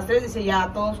 dijo. para las 3 dice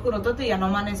ya todo oscurotote y ya no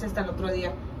amanece hasta el otro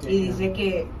día. Sí, Y ya. dice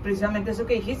que precisamente eso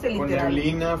que dijiste, Con literal.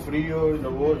 neblina, frío, y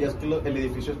luego ya es que el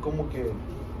edificio es como que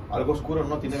algo oscuro,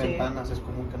 ¿no? Tiene Sí. ventanas, es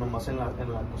como que nomás en la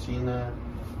cocina.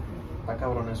 Está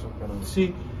cabrón eso, pero...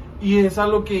 Sí, y es a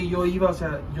lo que yo iba, o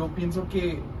sea, yo pienso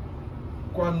que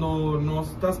cuando no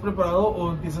estás preparado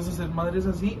o empiezas a hacer madres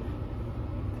así,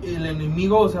 el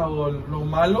enemigo, o sea, o lo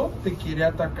malo te quiere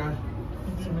atacar.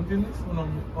 ¿Sí me entiendes?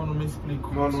 ¿O no me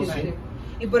explico? No, no Sí, sé. sí.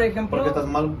 Y por ejemplo... Porque estás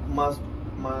más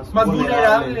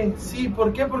Vulnerable. Sí,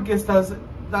 ¿por qué? Porque estás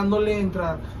dándole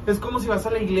entrada. Es como si vas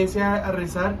a la iglesia a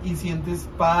rezar y sientes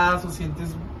paz o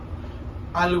sientes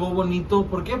algo bonito.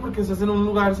 ¿Por qué? Porque estás en un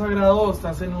lugar sagrado o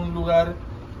estás en un lugar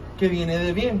que viene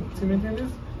de bien, ¿sí me entiendes?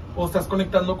 O estás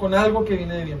conectando con algo que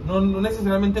viene de bien. No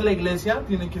necesariamente la iglesia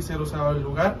tiene que ser, o sea, el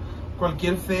lugar,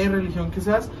 cualquier fe, religión que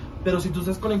seas, pero si tú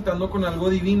estás conectando con algo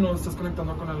divino, estás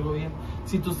conectando con algo bien.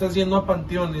 Si tú estás yendo a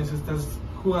panteones, estás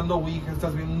jugando a Ouija,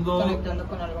 estás viendo... Conectando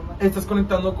con algo más. Estás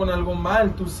conectando con algo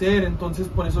mal, tu ser. Entonces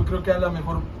por eso creo que a lo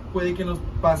mejor puede que nos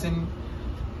pasen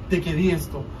de que di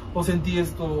esto o sentí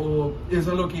esto, o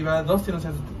eso es lo que iba a Dustin, o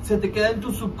sea, se te queda en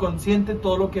tu subconsciente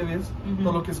todo lo que ves, Ujú.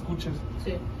 todo lo que escuchas.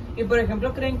 Sí. Y por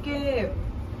ejemplo, ¿creen que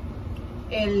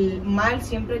el mal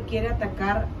siempre quiere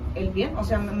atacar el bien? O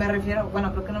sea, me refiero,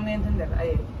 bueno, creo que no me voy a entender.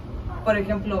 Por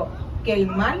ejemplo, que el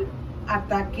mal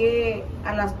ataque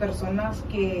a las personas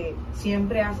que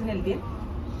siempre hacen el bien.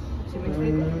 ¿Sí me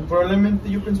explico? Probablemente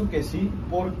yo pienso que sí,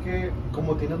 porque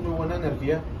como tienes muy buena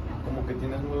energía, como que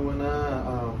tienes muy buena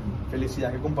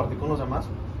felicidad que compartir con los demás,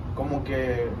 como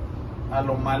que a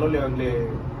lo malo le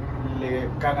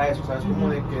caga eso, ¿sabes? Como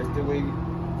de que este güey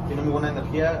tiene muy buena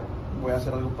energía, voy a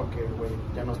hacer algo para que güey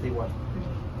ya no esté igual.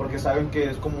 Porque saben que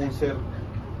es como un ser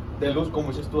de luz, como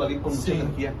dices tú, alguien con mucha Sí.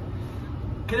 energía.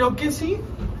 Creo que sí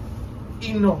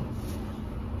y no.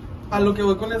 A lo que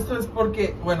voy con esto es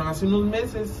porque, bueno, hace unos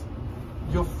meses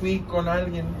yo fui con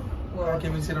alguien a que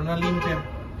me hiciera una limpia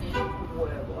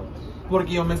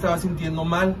porque yo me estaba sintiendo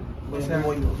mal. O sea,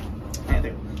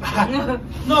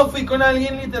 no, fui con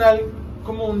alguien literal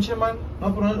como un chamán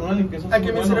No, pero una limpieza es a muy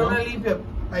que me bueno, hiciera ¿no? una limpia.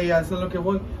 Ahí es a lo que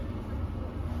voy.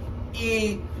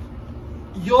 Y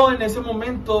yo en ese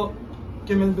momento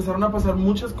que me empezaron a pasar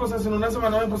muchas cosas, en una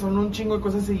semana me pasaron un chingo de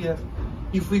cosas seguidas.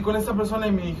 Y fui con esta persona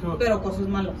y me dijo, Pero cosas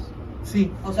malas.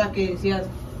 sí. O sea, que decías,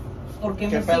 ¿por qué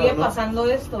 ¿Qué me pedo, sigue no? pasando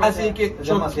esto? O Así sea, que es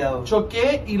demasiado.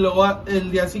 choqué y luego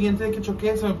el día siguiente de que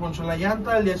choqué se me ponchó la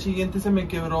llanta, el día siguiente se me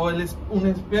quebró un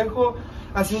espejo,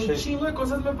 así un Sí. chingo de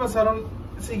cosas me pasaron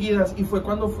seguidas y fue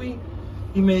cuando fui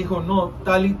y me dijo, no,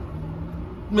 tal y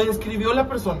me describió la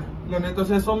persona, la neta, o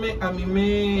sea, eso a mí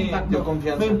me Impactó. Dio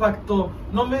confianza. me impactó,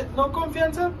 no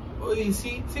confianza, y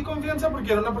sí confianza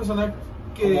porque era una persona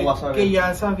 ¿Cómo vas a ver? que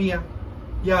ya sabía,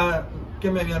 ya que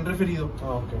me habían referido.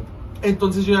 Ah, ok.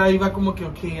 Entonces yo ya iba como que,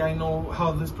 ok, I know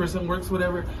how this person works,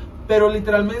 whatever. Pero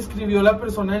literal me describió la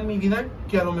persona en mi vida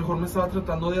que a lo mejor me estaba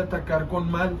tratando de atacar con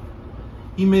mal.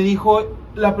 Y me dijo,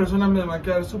 la persona me va a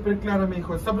quedar súper clara, me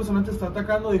dijo, esta persona te está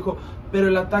atacando, dijo, pero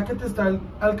el ataque te está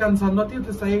alcanzando a ti,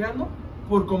 te está llegando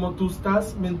por cómo tú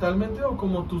estás mentalmente o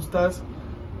como tú estás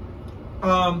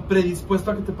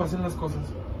predispuesto a que te pasen las cosas.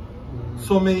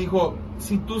 So me dijo,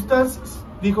 si tú estás,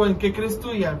 dijo, ¿en qué crees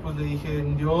tú? Y ya, pues le dije,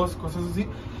 en Dios, cosas así.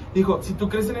 Dijo, si tú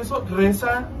crees en eso,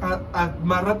 reza,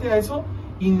 amárrate a eso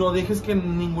y no dejes que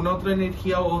ninguna otra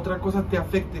energía o otra cosa te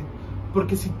afecte.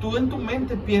 Porque si tú en tu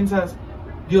mente piensas,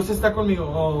 Dios está conmigo,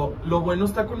 o lo bueno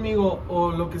está conmigo,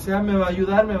 o lo que sea, me va a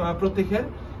ayudar, me va a proteger,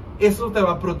 eso te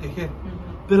va a proteger.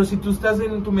 Ujú. Pero si tú estás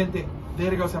en tu mente,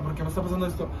 verga, o sea, ¿por qué me está pasando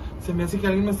esto? Se me hace que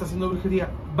alguien me está haciendo brujería.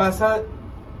 Vas a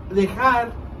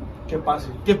dejar Que pase.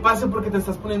 que pase porque te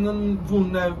estás poniendo en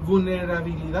una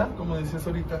vulnerabilidad, como decías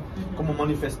ahorita. Como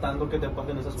manifestando que te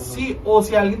pasen esas cosas. Sí, o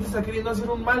si alguien te está queriendo hacer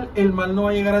un mal, el mal no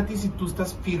va a llegar a ti si tú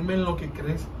estás firme en lo que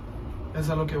crees. Es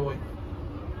a lo que voy.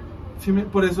 Sí,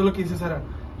 por eso lo que dice Sara.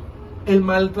 El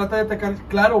mal trata de atacar,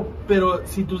 claro, pero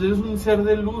si tú eres un ser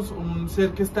de luz, un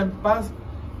ser que está en paz,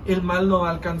 el mal no va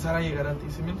a alcanzar a llegar a ti,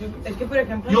 ¿sí me entiendes? Es que, por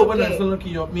ejemplo, Yo, bueno, eso es lo que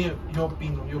yo opino,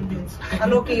 yo pienso. a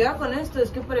lo que iba con esto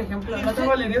es que, por ejemplo, no sé,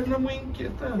 Valeria es una muy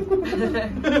inquieta.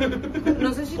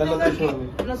 no sé si Ya lo tenga dijo, que, güey.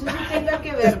 no sé si tenga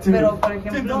que ver, pero por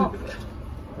ejemplo,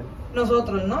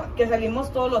 nosotros, ¿no? Que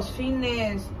salimos todos los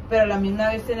fines, pero a la misma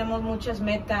vez tenemos muchas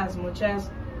metas,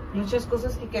 muchas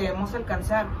cosas que queremos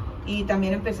alcanzar. Y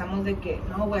también empezamos de que,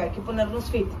 no, güey, hay que ponernos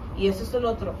fit, y esto,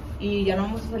 lo otro, y ya no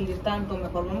vamos a salir tanto,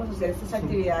 mejor vamos a hacer estas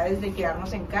actividades de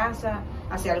quedarnos en casa,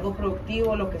 hacer algo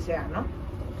productivo, lo que sea, ¿no?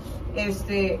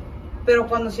 Pero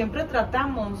cuando siempre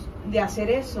tratamos de hacer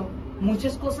eso,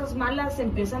 muchas cosas malas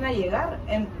empiezan a llegar,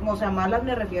 o sea, malas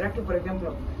me refiero a que, por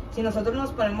ejemplo, si nosotros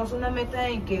nos ponemos una meta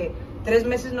en que 3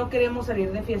 meses no queremos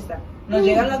salir de fiesta, nos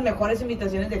llegan las mejores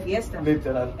invitaciones de fiesta.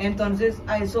 Literal. Entonces,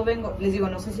 a eso vengo. Les digo,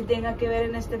 no sé si tenga que ver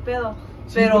en este pedo,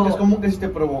 Sí, pero... porque es como que si te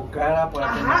provocara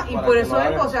para Ajá, que, y para por que eso lo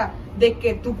vengo, hagas. o sea, de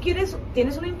que tú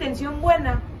tienes una intención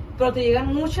buena, pero te llegan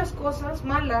muchas cosas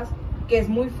malas que es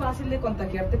muy fácil de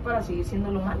contagiarte para seguir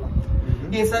siendo lo malo.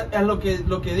 Ujú. Y esa es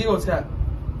lo que digo, o sea,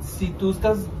 si tú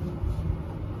estás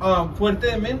fuerte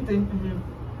de mente,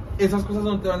 esas cosas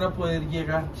no te van a poder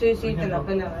llegar. Sí, por te la ejemplo.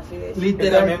 pelan así de eso. Y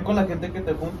Literal. también con la gente que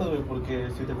te juntas, güey, porque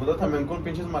si te juntas también con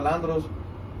pinches malandros,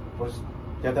 pues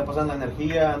ya te pasan la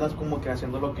energía, andas como que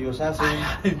haciendo lo que ellos hacen.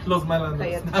 Los malandros.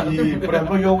 Cállate. Y por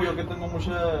ejemplo yo que tengo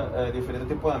mucha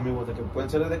diferente tipo de amigos, de que pueden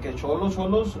ser desde que cholos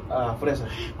a fresas.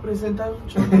 Preséntame un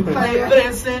cholo.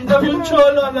 Preséntame un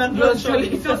cholo hablando de Los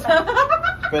cholitos.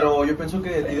 Pero yo pienso que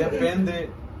de ti depende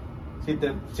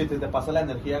si te pasa la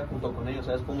energía junto con ellos,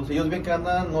 ¿sabes? Como si ellos ven que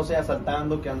andan, no sé,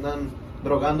 asaltando, que andan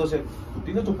drogándose, tú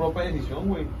tienes tu propia decisión,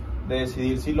 güey, de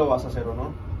decidir si lo vas a hacer o no.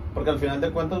 Porque al final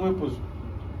de cuentas, güey, pues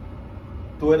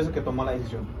tú eres el que toma la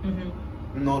decisión,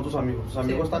 no tus amigos. Tus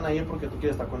amigos están ahí porque tú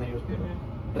quieres estar con ellos, pero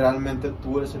realmente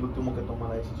tú eres el último que toma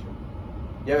la decisión.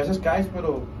 Y a veces caes,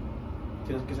 pero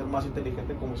tienes que ser más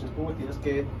inteligente, como dices tú, güey, tienes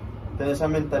que tener esa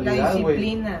mentalidad, La güey.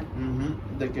 disciplina.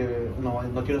 De que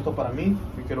no quiero esto para mí,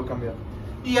 y quiero cambiar.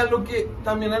 Y a lo que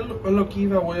también a lo que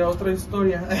iba, voy a otra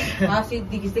historia. Ah, sí,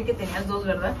 dijiste que tenías 2,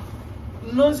 ¿verdad?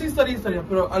 No es historia,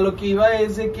 pero a lo que iba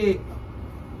es de que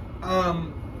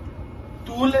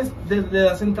tú le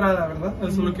das entrada, ¿verdad? Eso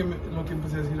es lo que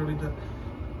empecé a decir ahorita.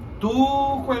 Tú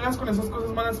juegas con esas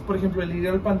cosas malas, por ejemplo, el ir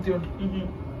al panteón.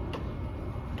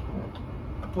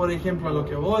 Por ejemplo, a lo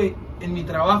que voy, en mi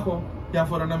trabajo, ya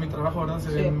fueron a mi trabajo, ¿verdad? Se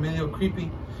ve medio creepy.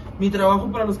 Mi trabajo,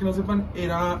 para los que no sepan,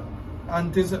 era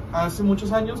antes, hace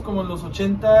muchos años, como en los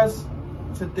 80s,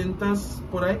 70s,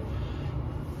 por ahí.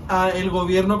 El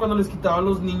gobierno, cuando les quitaba a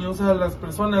los niños a las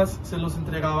personas, se los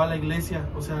entregaba a la iglesia,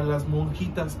 o sea, a las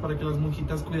monjitas, para que las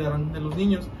monjitas cuidaran de los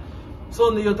niños. So,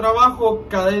 donde yo trabajo,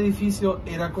 cada edificio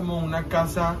era como una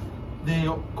casa,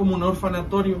 como un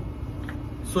orfanatorio.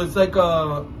 So, it's like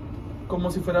como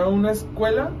si fuera una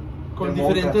escuela con De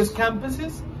diferentes monjas.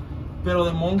 campuses, pero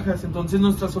de monjas. Entonces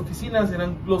nuestras oficinas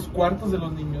eran los cuartos de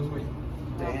los niños, güey.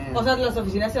 O sea, las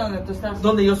oficinas de donde tú estás.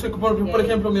 Donde yo estoy, por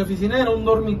ejemplo, mi oficina era un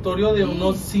dormitorio de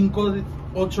unos 5,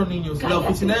 8 niños. Cállate. La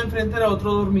oficina de enfrente era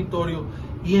otro dormitorio.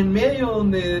 Y en medio,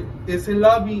 donde es el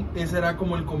lobby, ese era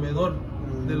como el comedor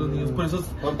de los niños. Por eso es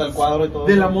Contra el cuadro y todo.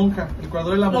 de la monja. El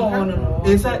cuadro de la No, monja. no.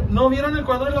 ¿No vieron el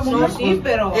cuadro de la monja? Sí,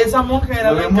 pero... Esa monja era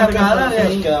 ¿No la vemos que encargada de nos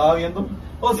ahí. quedaba viendo?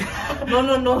 O sea,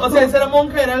 No. o sea, esa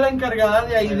monja era la encargada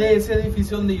de ahí, de ese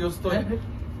edificio donde yo estoy. Es que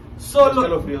Solo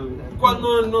lo frío, güey.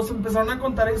 cuando nos empezaron a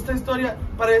contar esta historia,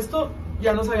 para esto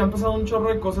ya nos habían pasado un chorro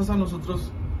de cosas a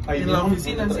nosotros Ahí en la mismo,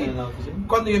 oficina, sí. en la oficina.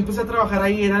 Cuando yo empecé a trabajar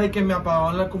ahí era de que me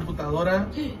apagaban la computadora,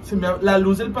 la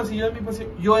luz del pasillo de mi pasillo.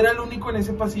 Yo era el único en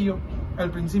ese pasillo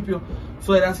al principio.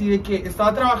 So, era así de que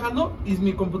estaba trabajando y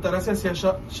mi computadora se hacía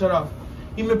shut off.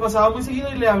 Y me pasaba muy seguido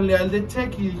y le hablé al de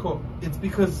tech y dijo, it's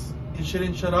because it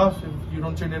shouldn't shut off if you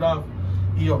don't turn it off.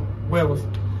 Y yo, huevos.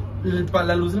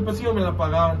 La luz del pasillo me la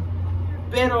apagaban.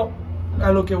 Pero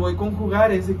a lo que voy con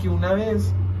jugar es de que una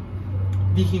vez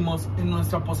dijimos en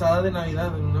nuestra posada de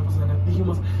Navidad,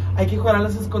 dijimos, hay que jugar a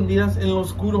las escondidas en lo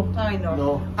oscuro. Ay, no.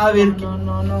 No. A ver,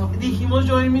 No. dijimos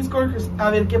yo y mis coworkers, a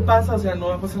ver qué pasa, o sea, no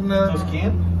va a pasar nada. ¿Los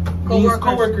quién? Mis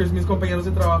coworkers, mis compañeros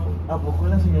de trabajo. ¿A poco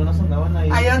las señoras andaban ahí?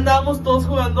 Ahí andábamos todos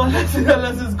jugando a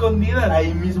las escondidas.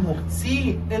 Ahí mismo.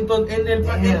 Sí, entonces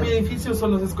en mi edificio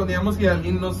solo nos escondíamos y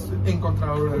alguien nos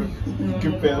encontraba, ¿verdad? Qué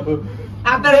pedo.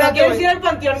 Ah, pero no Espérate, quieres güey. ir al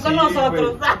panteón con Sí,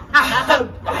 nosotros.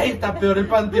 Ay, está peor el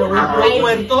panteón, güey, Ay, puro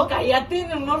muerto. Cállate,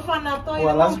 en un orfanato. ahí O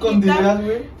a las monjitas, escondidas,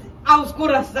 güey. A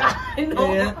oscuras. Ay, no.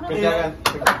 Que te hagan.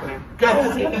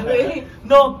 Sí, güey.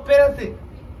 No, espérate.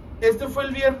 Este fue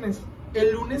el viernes.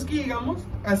 El lunes que llegamos,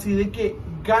 así de que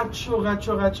gacho,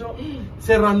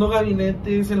 cerrando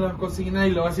gabinetes en la cocina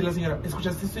y luego así la señora,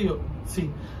 ¿escuchaste esto? Y yo, sí.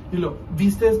 Y lo,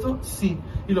 ¿viste esto? Sí.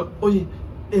 Y lo, oye,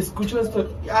 escucho esto.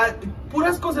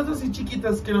 Puras cosas así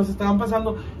chiquitas que nos estaban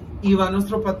pasando. Y va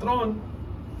nuestro patrón,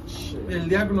 el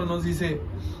diácono, nos dice,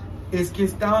 es que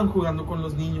estaban jugando con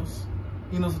los niños.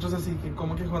 Y nosotros así, que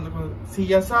 ¿cómo que jugando con los niños? Si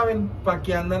ya saben, ¿para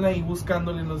qué andan ahí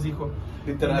buscándole? Nos dijo.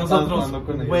 Literal, nosotros, jugando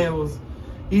con ellos. huevos.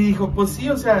 Y dijo, pues sí,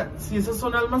 o sea, si esas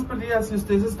son almas perdidas, si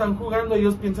ustedes están jugando,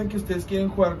 ellos piensan que ustedes quieren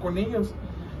jugar con ellos.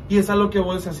 Y es a lo que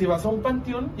voy, o sea, si vas a un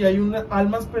panteón y hay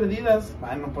almas perdidas.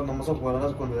 Bueno, pues no vamos a jugar a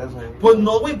las escondidas ahí. Pues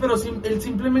no, güey, pero el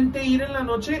simplemente ir en la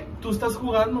noche, tú estás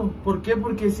jugando. ¿Por qué?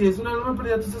 Porque si es una alma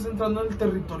perdida, tú estás entrando en el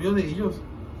territorio de ellos.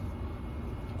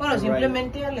 Bueno,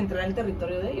 simplemente al entrar al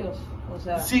territorio de ellos. O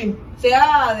sea, sí.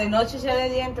 Sea de noche, sea de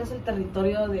día, entras al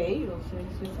territorio de ellos.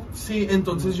 Sí,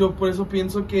 entonces yo por eso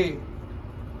pienso que...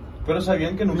 Pero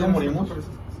 ¿sabían que nunca morimos?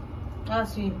 Ah,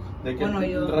 sí. De que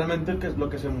realmente lo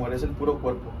que se muere es el puro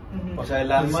cuerpo. O sea,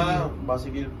 el alma va a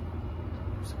seguir,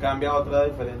 pues, cambia a otra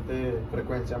diferente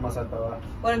frecuencia más alta. ¿Va?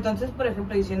 Bueno, entonces, por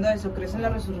ejemplo, diciendo eso, ¿crees en la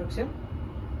resurrección?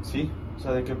 Sí, o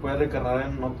sea, de que puedes recargar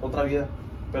en otra vida,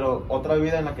 pero otra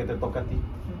vida en la que te toca a ti.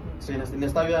 Si en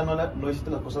esta vida no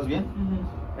hiciste las cosas bien,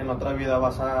 en otra vida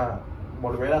vas a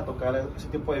volver a tocar ese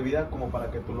tipo de vida como para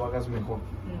que tú lo hagas mejor.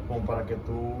 Como para que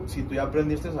tú, si tú ya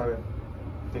aprendiste a saber,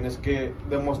 tienes que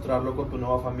demostrarlo con tu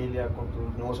nueva familia, con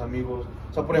tus nuevos amigos.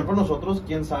 O sea, por ejemplo, nosotros,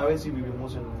 quién sabe si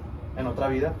vivimos en otra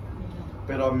vida,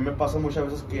 pero a mí me pasa muchas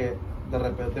veces que de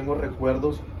repente tengo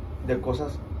recuerdos de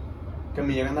cosas que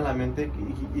me llegan a la mente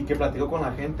y que platico con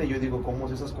la gente y yo digo, ¿cómo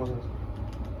es esas cosas?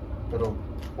 Pero,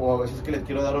 o a veces que les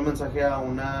quiero dar un mensaje a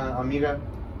una amiga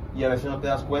y a veces no te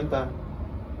das cuenta.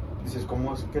 Dices,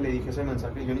 ¿cómo es que le dije ese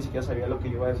mensaje? Yo ni siquiera sabía lo que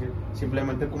yo iba a decir.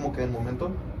 Simplemente como que en el momento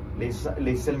le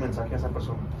hice el mensaje a esa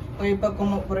persona. Oye,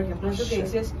 como por ejemplo eso que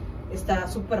dices, está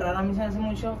súper raro, a mí se me hace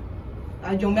mucho.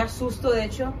 Yo me asusto, de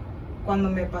hecho, cuando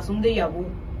me pasa un déjà vu.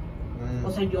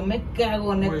 O sea, yo me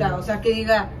cago, neta. Bueno. O sea, que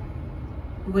diga,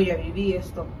 güey, ya viví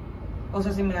esto. O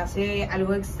sea, se me hace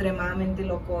algo extremadamente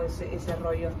loco ese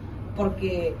rollo.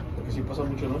 Porque sí pasa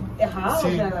mucho, ¿no? Ajá, sí.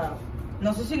 O sea,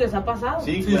 no sé si les ha pasado.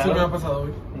 Sí, claro. Sí me ha pasado,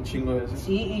 güey. Un chingo de veces.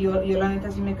 Sí, y yo la neta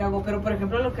sí me cago. Pero por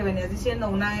ejemplo, lo que venías diciendo,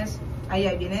 una vez,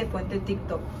 ahí viene de puente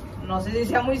TikTok. No sé si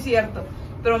sea muy cierto,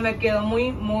 pero me quedó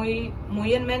muy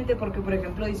en mente porque, por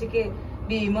ejemplo, dice que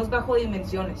vivimos bajo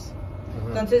dimensiones.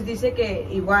 Entonces dice que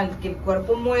igual, que el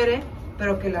cuerpo muere,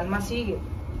 pero que el alma sigue.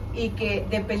 Y que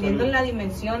dependiendo en la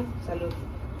dimensión,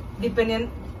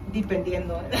 dependiendo y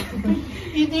dependiendo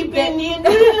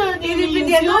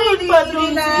del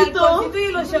patroncito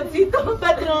y los shotcitos,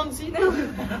 patroncito.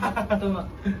 Toma.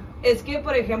 Es que,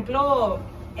 por ejemplo,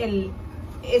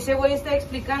 ese güey está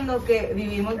explicando que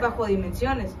vivimos bajo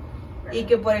dimensiones y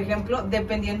que, por ejemplo,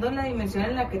 dependiendo de la dimensión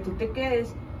en la que tú te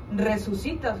quedes,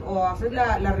 resucitas o haces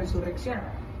la resurrección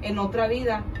en otra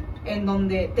vida en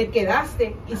donde te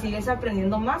quedaste y sigues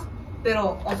aprendiendo más,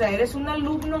 pero, o sea, eres un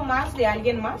alumno más de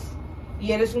alguien más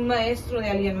y eres un maestro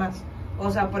de alguien más. O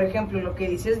sea, por ejemplo, lo que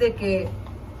dices de que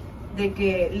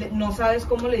no sabes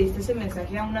cómo le diste ese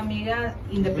mensaje a una amiga,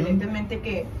 independientemente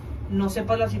que no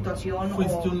sepas la situación.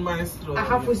 Fuiste un maestro.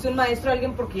 Ajá, fuiste un maestro de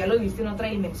alguien porque ya lo viste en otra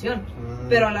dimensión.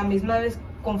 Pero a la misma vez,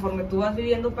 conforme tú vas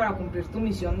viviendo para cumplir tu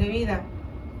misión de vida,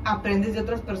 aprendes de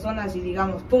otras personas y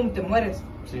digamos, pum, te mueres.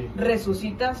 Sí.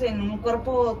 Resucitas en un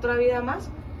cuerpo otra vida más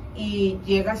y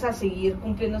llegas a seguir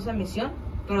cumpliendo esa misión,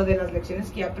 pero de las lecciones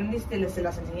que ya aprendiste se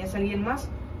las enseñas a alguien más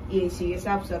y sigues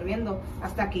absorbiendo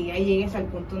hasta que ya llegues al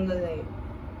punto donde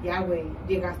ya, güey,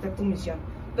 llegaste a tu misión.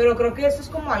 Pero creo que eso es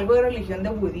como algo de religión de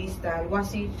budista, algo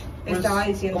así, pues, estaba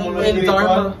diciendo.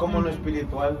 Como lo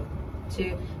espiritual.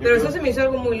 Sí, pero eso se me hizo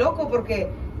algo muy loco porque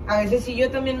a veces sí yo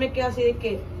también me quedo así de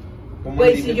que,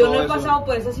 pues si yo no he pasado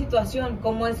por esa situación,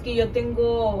 ¿cómo es que yo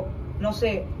tengo, no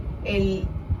sé, el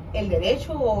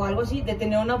derecho o algo así de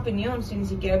tener una opinión si ni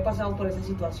siquiera he pasado por esa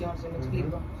situación? ¿Se me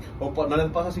explico? O no les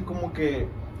pasa así como que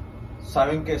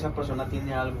saben que esa persona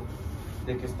tiene algo,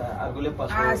 de que algo le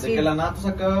pasó, de sí. Que la nada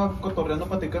estás acá cotorreando,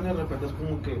 platicando y de repente es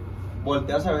como que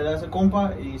volteas a ver a ese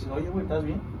compa y dices, oye, güey, ¿estás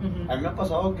bien? A mí me ha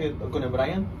pasado que con el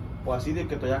Brian, o así de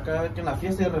que estoy acá en la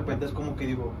fiesta y de repente es como que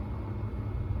digo,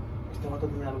 este vato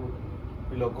tiene algo.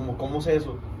 Y luego, ¿cómo sé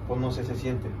eso? Pues no sé, se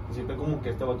siente como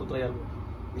que este vato trae algo.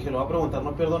 Dije, lo voy a preguntar,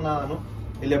 no pierdo nada, ¿no?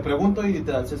 Y le pregunto y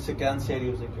literal se quedan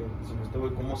serios de que, si este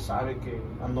güey, ¿cómo sabe que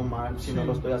ando mal si no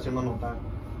lo estoy haciendo notar?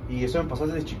 Y eso me pasa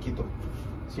desde chiquito.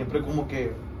 Siempre como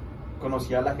que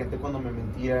conocía a la gente cuando me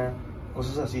mentía,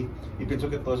 cosas así. Y pienso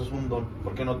que todo eso es un don,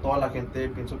 porque no toda la gente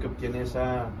pienso que obtiene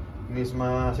esa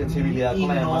misma sensibilidad con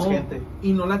la demás gente.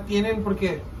 Y no la tienen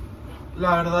porque,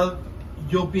 la verdad,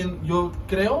 yo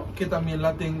creo que también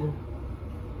la tengo.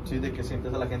 Sí, de que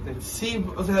sientes a la gente. Sí,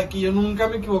 o sea, que yo nunca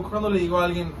me equivoco cuando le digo a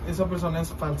alguien, esa persona es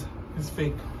falsa, es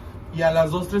fake. Y a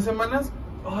las 2-3 semanas,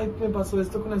 ay, me pasó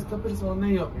esto con esta persona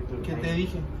y yo, ¿qué te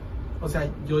dije? O sea,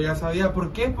 yo ya sabía.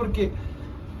 ¿Por qué? Porque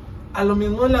a lo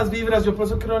mismo de las vibras, yo por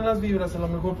eso creo en las vibras, a lo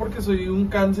mejor porque soy un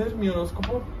cáncer, mi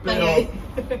horóscopo, pero...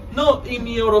 No, y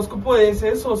mi horóscopo es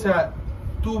eso, o sea,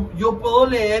 yo puedo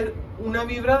leer una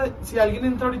vibra, si alguien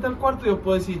entra ahorita al cuarto, yo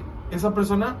puedo decir, esa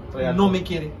persona no me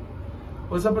quiere,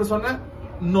 o esa persona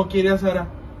no quiere a Sara,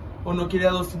 o no quiere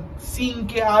a Dustin, sin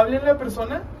que hable la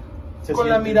persona, con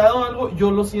la mirada o algo,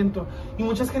 yo lo siento. Y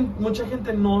mucha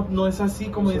gente no es así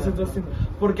como dice Dustin,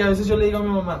 porque a veces yo le digo a mi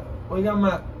mamá, oiga,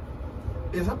 mamá,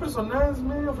 esa persona es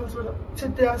medio falsura, ¿se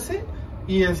te hace?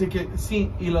 Y así que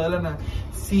sí, y lo de la nada,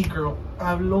 sí, girl,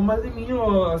 habló mal de mí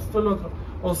o esto o lo otro,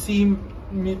 o sí,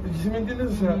 ¿sí me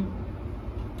entiendes? O sea,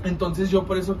 entonces yo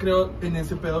por eso creo en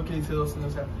ese pedo que dice Dustin, o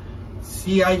sea,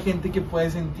 sí hay gente que puede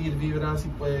sentir vibras y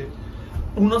puede...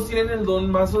 Unos tienen el don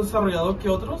más desarrollado que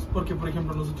otros, porque por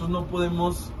ejemplo nosotros no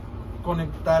podemos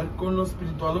conectar con lo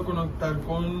espiritual o conectar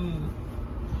con...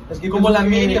 Es que como la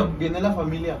media. Viene la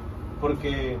familia,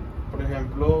 porque, por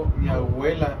ejemplo, mi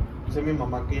abuela, dice mi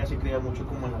mamá que ella sí creía mucho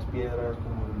como en las piedras,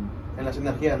 como en las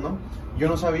energías, ¿no? Yo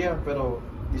no sabía, pero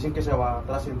dicen que se va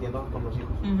trascendiendo con los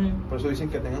hijos. Por eso dicen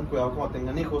que tengan cuidado cuando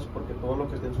tengan hijos, porque todo lo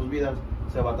que esté en sus vidas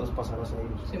se va a traspasar hacia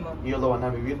ellos. Sí, y ellos lo van a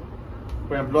vivir.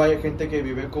 Por ejemplo, hay gente que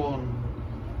vive con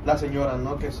las señoras,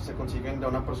 ¿no? Que se consiguen de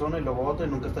una persona y luego otra y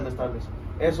nunca están estables.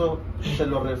 Eso se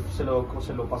lo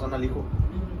pasan al hijo.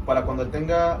 Para cuando él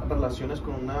tenga relaciones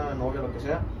con una novia o lo que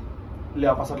sea, le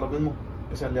va a pasar lo mismo.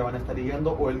 O sea, le van a estar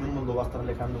guiando o él mismo lo va a estar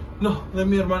alejando. No, de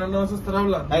mi hermana no vas a estar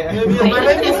hablando. Ay. De mi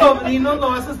hermana y mis sobrinos no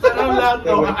vas a estar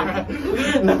hablando.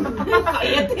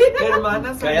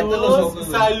 Hermana, Cállate los saludos. ojos,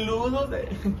 güey. Saludos.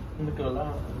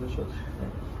 Los shots.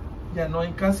 Ya no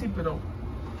hay casi, pero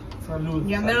salud.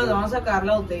 Ya menos vamos a sacar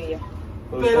la botella.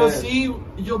 Pero sí,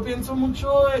 yo pienso mucho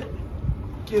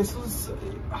que eso es,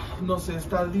 no sé,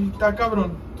 está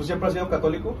cabrón. ¿Tú siempre has sido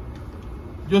católico?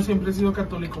 Yo siempre he sido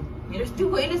católico. Mira este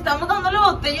güey, le estamos dando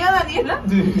la botella a Daniela,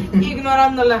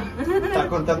 ignorándola. Está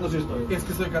contando su historia. Es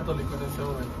que soy católico en ese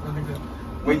momento. No te creas.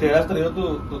 Güey, ¿te hubieras traído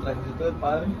tu trajecito de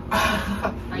padre?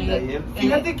 Ay, ayer.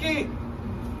 Fíjate que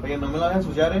Oye, no me la hagas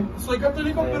ensuciar, ¿eh? soy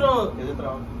católico, pero Es de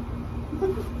trabajo.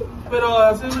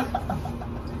 hace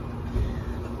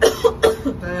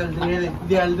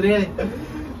de aldrede.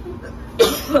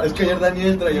 Es que ayer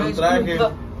Daniel traía un traje.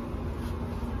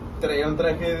 Traía un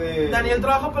traje de... Daniel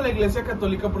trabaja para la iglesia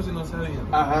católica, por si no sabían.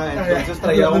 Ajá, entonces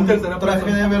traía un Tercera traje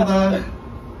persona. de verdad.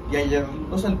 Y ayer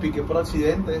lo salpiqué por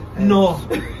accidente. No.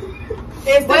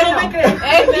 Bueno, no me cree.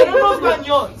 Primero nos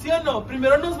bañó, ¿sí o no?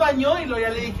 Primero nos bañó y luego ya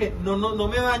le dije, no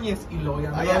me bañes. Y luego ya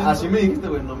me bañó. Así me dijiste,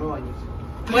 güey, no me bañes.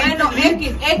 Bueno,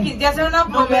 X, ya se van a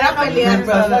No, volver a me Me pelear.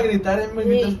 empezaste a gritar, me Sí.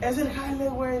 gritas, es el jale,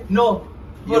 güey. No,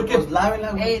 Y yo, porque, pues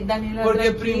lávela, güey. Daniela,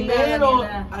 porque tranquila, primero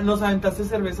Daniela. nos aventaste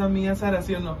cerveza mía, Sara,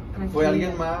 ¿sí o no? Fue Tranquila.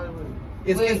 alguien más, güey.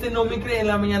 Es Güey. que este no me cree. En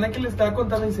la mañana que le estaba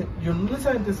contando, dice, yo no les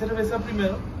aventé cerveza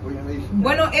primero. Güey, ya me dije.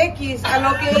 Bueno, X, a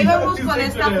lo que íbamos con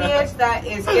esta fiesta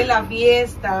es que la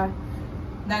fiesta,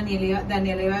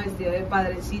 Daniela iba vestido de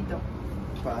padrecito.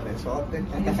 Padrezote.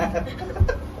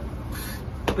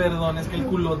 Perdón, es que el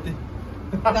culote.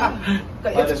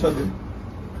 Padrezote.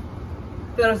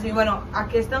 Pero sí, bueno, ¿a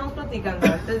qué estamos platicando?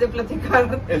 Antes de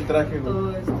platicar El traje, güey.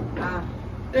 todo esto.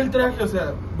 El traje, o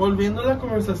sea, volviendo a la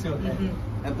conversación.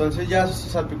 Ujú. Entonces ya se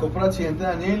salpicó por accidente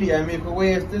Daniel y ya me dijo,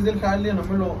 güey, este es del jale, no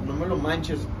me lo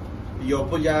manches. Y yo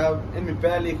pues ya en mi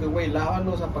peda le dije, güey,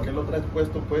 lávalo, o sea, ¿para qué lo traes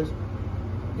puesto, pues?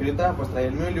 Y ahorita pues traía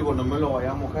el mío y le digo, no me lo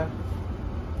vaya a mojar.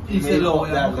 Y me se dijo, lo voy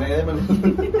a "De mojar". adrede me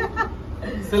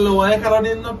lo-". Se lo voy a dejar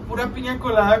oliendo pura piña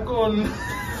colada con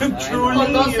Truly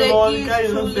Con dos y vodka y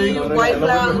X, no Truly, sé. Lo White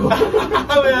regaló,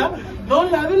 Flag. ¿Verdad? No,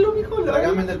 lávelo, mijo, Trágame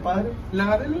lávelo. del padre.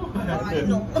 Lávelo. Ay,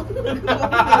 no.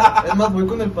 Es más, voy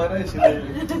con el padre a decirle,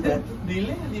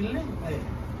 Dile.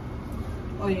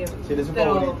 Oye, si eres su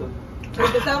pero favorito.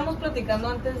 porque estábamos platicando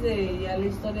antes de ya la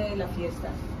historia de la fiesta.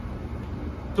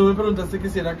 Tú me preguntaste que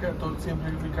si era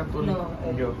siempre fui católico.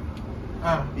 No, Yo.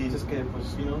 Ah, Y dices que, pues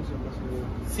sí, no, siempre ha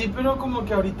sido. sí, pero como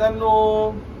que ahorita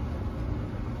no.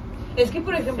 es que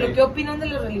por ejemplo, Sí. ¿qué opinan de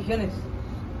las religiones?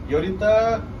 Y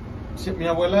ahorita, sí, mi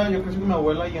abuela, yo crecí con mi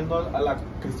abuela yendo a la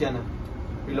cristiana.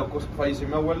 Y luego falleció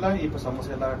mi abuela y pasamos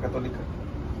a la católica.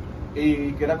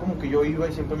 Y que era como que yo iba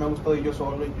y siempre me ha gustado ir yo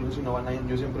solo, incluso si no va nadie,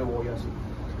 yo siempre voy así.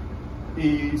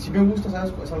 Y sí me gusta,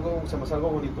 ¿sabes? Es algo, se me hace algo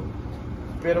bonito.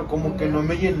 Pero como que no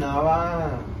me llenaba,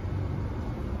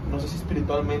 no sé si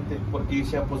espiritualmente, porque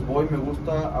decía, pues voy, me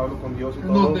gusta, hablo con Dios y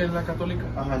todo. ¿Dónde? En la católica.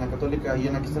 Ajá, en la católica y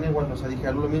en la cristiana igual, o sea, dije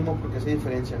algo lo mismo porque se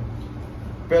diferencian.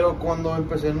 Pero cuando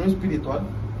empecé en lo espiritual,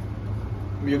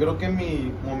 yo creo que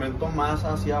mi momento más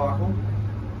hacia abajo,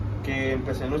 que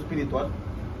empecé en lo espiritual,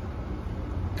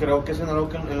 creo que es en algo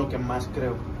en lo que más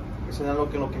creo. Es en algo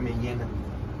en lo que me llena,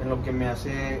 en lo que me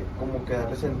hace como que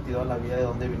darle sentido a la vida, de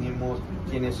dónde venimos,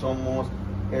 quiénes somos,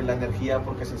 la energía,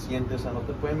 porque se siente, o sea, no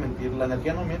te pueden mentir. La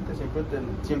energía no miente,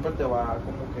 siempre te va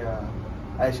como que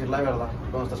a decir la verdad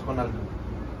cuando estás con alguien,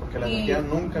 porque la energía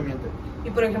nunca miente. Y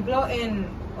por ejemplo,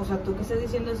 o sea, tú que estás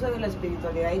diciendo eso de la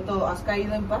espiritualidad y todo, ¿has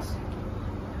caído en paz?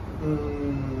 No,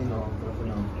 creo que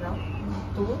no. ¿No?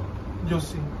 ¿Tú? Yo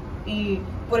sí. Y,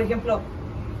 por ejemplo,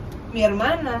 mi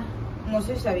hermana, no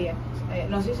sé si sabían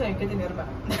que tenía hermana.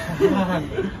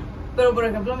 Pero, por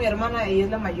ejemplo, mi hermana, ella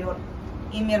es la mayor.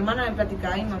 Y mi hermana me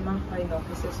platicaba, ay mamá, ay no,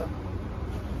 ¿qué es eso?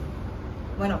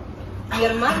 Bueno, mi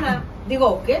hermana,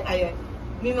 digo, ¿qué?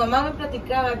 Mi mamá me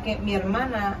platicaba que mi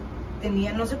hermana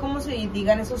tenía, no sé cómo se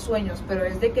digan esos sueños, pero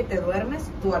es de que te duermes,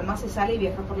 tu alma se sale y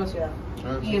viaja por la ciudad.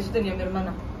 Sí. Y eso tenía mi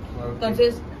hermana. Okay.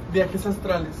 Entonces... Viajes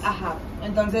astrales. Ajá,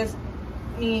 entonces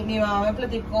mi mamá me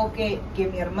platicó que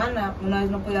mi hermana una vez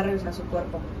no podía regresar a su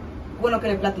cuerpo. Bueno, que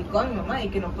le platicó a mi mamá y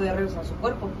que no podía regresar a su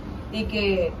cuerpo. Y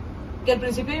que al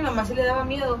principio a mi mamá se le daba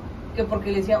miedo, que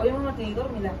porque le decía, oye mamá, te di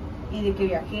dormida. Y de que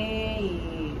viajé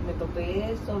y me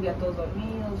topé esto, vi a todos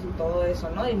dormidos y todo eso,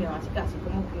 ¿no? Y mi mamá así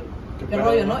como que, qué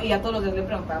rollo, ¿no? Y ya todos los días le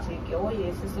preguntaba así, que oye,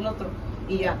 es el otro.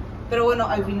 Y ya. Pero bueno,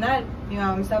 al final mi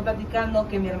mamá me estaba platicando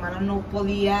que mi hermana no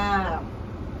podía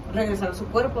regresar a su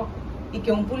cuerpo y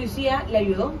que un policía le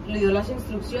ayudó, le dio las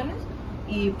instrucciones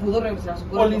y pudo regresar a su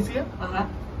cuerpo. ¿Policía? Ajá.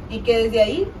 Y que desde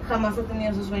ahí jamás ha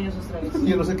tenido sus sueños astrales.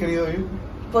 Yo no se he querido ir.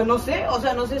 Pues no sé, o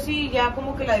sea, no sé si ya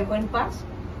como que la dejó en paz,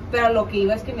 pero lo que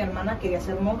iba es que mi hermana quería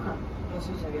ser monja, no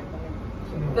sé si sabían también.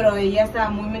 Sí. Pero ella estaba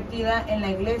muy metida en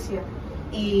la iglesia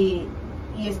y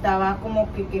estaba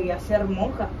como que quería ser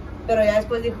monja, pero ya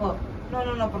después dijo,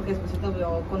 no, porque después se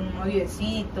vio con un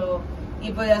noviecito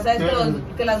y pues ya sabes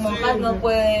que las monjas no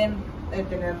pueden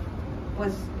tener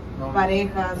pues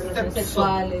parejas, relaciones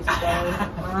sexuales y todo eso.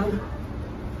 Ajá.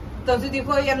 Entonces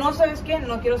dijo ella, no, ¿sabes qué?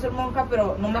 No quiero ser monja,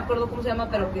 pero no me acuerdo cómo se llama,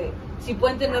 pero que sí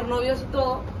pueden tener novios y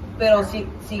todo, pero sí,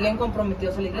 siguen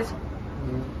comprometidos a la iglesia.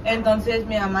 Entonces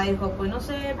mi mamá dijo, pues no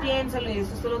sé, piénsalo y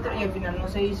eso es lo otro, y al final no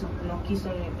se hizo, no quiso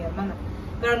mi hermana.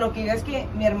 Pero lo que digo es que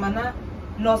mi hermana,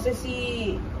 no sé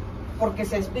si porque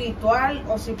sea espiritual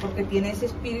o si porque tiene ese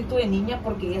espíritu de niña,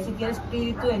 porque ella sí tiene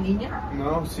espíritu de niña.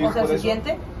 No, sí, o sea, se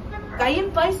siente, cae en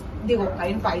paz,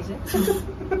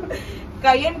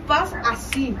 cae en paz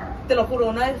así, te lo juro.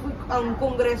 Una vez fui a un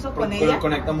congreso con ella.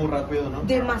 Conecta muy rápido, ¿no?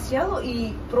 Demasiado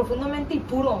y profundamente y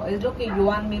puro, es lo que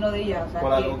yo admiro de ella. O sea,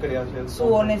 por algo quería hacer.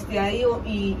 Su honestidad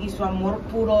y su amor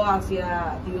puro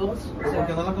hacia Dios. ¿Pero por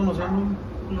qué no la conocemos?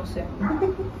 No sé.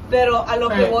 Pero a lo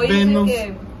que voy Venus. es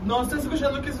que... No, estás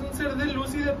escuchando que es un ser de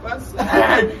luz y de paz.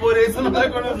 Por eso no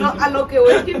la conocemos. No, a lo que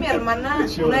voy es que mi hermana,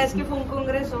 una vez que fue a un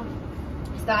congreso,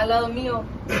 estaba al lado mío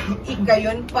y cayó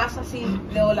en paz así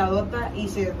de voladota y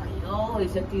se desmayó y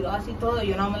se tiró así todo, y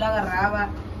yo no me la agarraba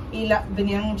y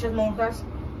venían muchas monjas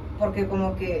porque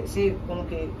como que se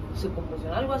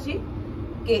convulsionó algo así,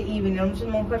 y vinieron muchas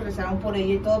monjas, rezaron por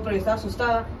ella y todo, pero yo estaba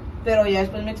asustada. Pero ya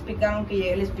después me explicaron que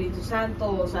llega el Espíritu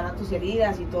Santo, sana tus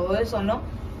heridas y todo eso, ¿no?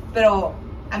 Pero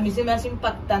a mí se me hace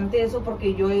impactante eso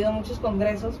porque yo he ido a muchos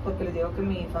congresos, porque les digo que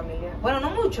mi familia, bueno, no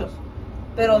muchos,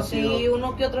 pero sí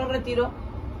uno que otro retiro,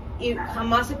 y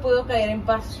jamás he podido caer en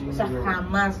paz, sí, o sea,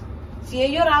 jamás. Sí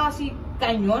he llorado así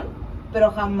cañón,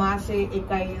 pero jamás he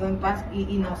caído en paz,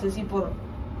 y no sé si por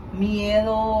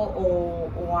miedo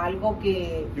o algo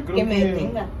que me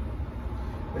detenga.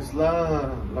 Es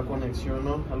la conexión,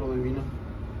 ¿no? A lo divino.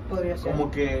 Podría ser. Como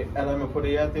que a lo mejor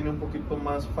ella tiene un poquito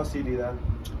más facilidad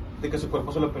de que su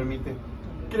cuerpo se lo permite.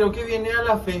 Creo que viene a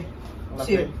la fe.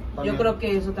 Sí, yo creo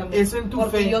que eso también. Eso en tu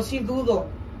porque fe. Yo sí dudo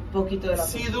un poquito de la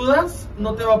fe. Si dudas,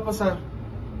 no te va a pasar.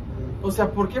 O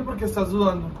sea, ¿por qué? Porque estás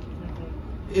dudando.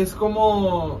 Es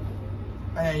como,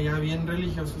 ya bien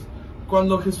religiosos.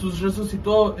 Cuando Jesús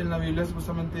resucitó, en la Biblia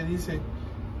supuestamente dice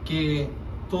que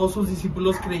todos sus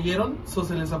discípulos creyeron, él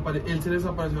se les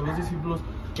apareció a los discípulos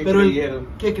que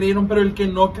creyeron, pero el que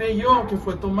no creyó, que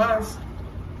fue Tomás,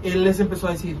 él les empezó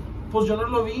a decir, pues yo no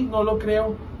lo vi, no lo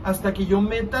creo, hasta que yo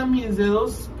meta mis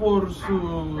dedos por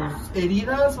sus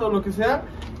heridas o lo que sea,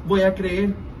 voy a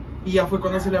creer. Y ya fue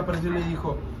cuando se le apareció y le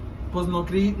dijo, pues no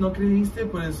creíste,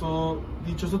 por eso,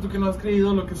 dichoso tú que no has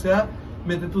creído, lo que sea,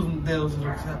 mete tus dedos en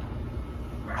lo que sea.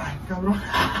 Ay, cabrón.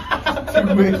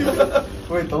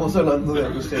 Oye, estamos hablando de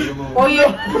algo serio, mamá. Oye,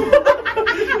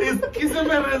 es que se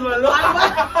me resbaló.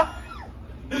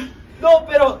 No,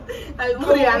 pero como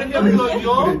por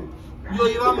ejemplo, yo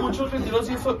iba a muchos retiros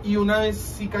y eso, y una vez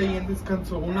sí caí en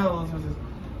descanso, 1 o 2 veces.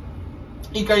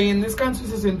 Y caí en descanso y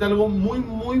se siente algo muy,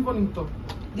 muy bonito.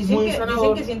 Dicen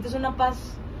que sientes una paz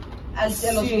a los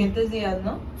siguientes días,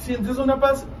 ¿no? Sientes una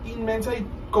paz inmensa y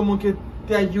como que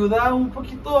te ayuda un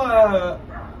poquito a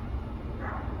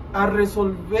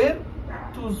resolver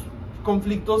tus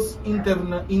conflictos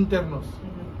internos.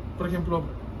 Por ejemplo,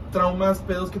 traumas,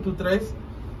 pedos que tú traes,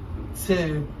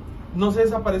 no se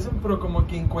desaparecen, pero como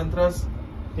que encuentras...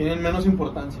 Tienen menos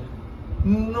importancia.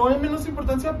 No hay menos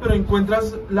importancia, pero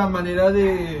encuentras la manera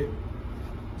de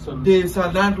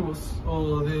sanarlos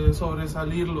o de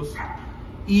sobresalirlos.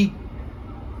 Y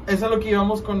eso es lo que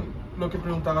íbamos con lo que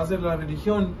preguntabas de la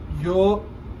religión. Yo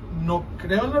no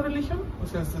creo en la religión, o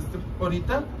sea,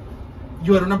 ahorita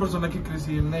yo era una persona que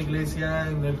crecí en la iglesia,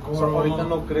 en el coro. O sea, ahorita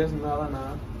no crees nada.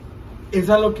 Es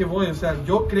a lo que voy, o sea,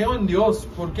 yo creo en Dios.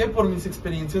 ¿Por qué? Por mis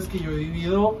experiencias que yo he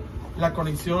vivido, la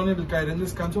conexión, el caer en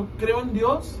descanso. Creo en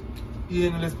Dios y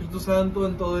en el Espíritu Santo,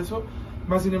 en todo eso.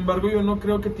 Mas, sin embargo, yo no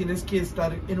creo que tienes que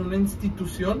estar en una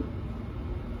institución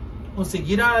o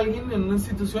seguir a alguien en una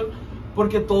institución,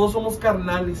 porque todos somos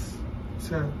carnales. O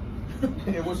sea,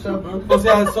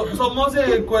 somos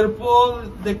el cuerpo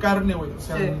de carne, güey. O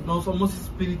sea, sí. No somos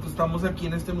espíritus, estamos aquí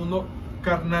en este mundo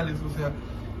carnales, o sea.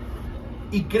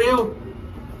 Y creo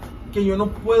que yo no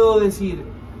puedo decir,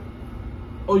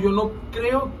 o yo no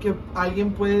creo que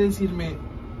alguien puede decirme,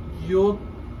 yo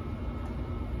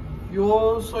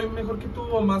soy mejor que tú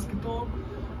o más que tú,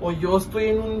 o yo estoy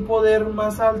en un poder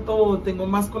más alto o tengo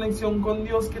más conexión con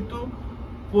Dios que tú,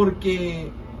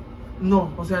 porque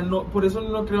no, o sea, no, por eso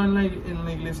no creo en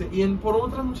la iglesia y por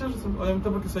otras muchas razones, obviamente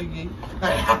porque soy gay.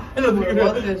 Pero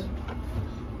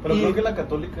creo que la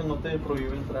católica no te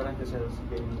prohíbe entrar aunque seas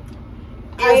gay.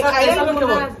 Hay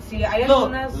algunas que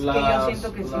yo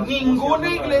siento que sí. Ninguna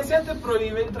iglesia te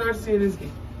prohíbe entrar si eres gay.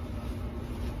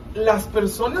 Las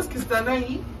personas que están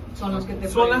ahí son las que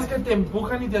te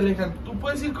empujan y te alejan. Tú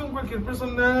puedes ir con cualquier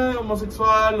persona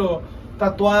homosexual o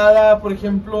tatuada, por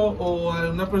ejemplo, o a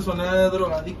una persona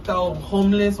drogadicta o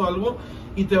homeless o algo,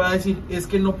 y te va a decir, es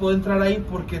que no puedo entrar ahí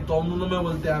porque todo el mundo me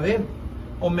voltea a ver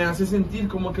o me hace sentir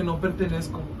como que no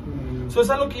pertenezco. Eso es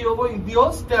a lo que yo voy.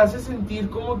 Dios te hace sentir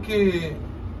como que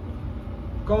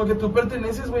tú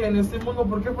perteneces, güey, en este mundo.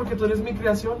 ¿Por qué? Porque tú eres mi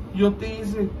creación. Yo te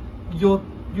hice, yo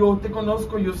te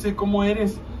conozco, yo sé cómo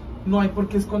eres. No hay por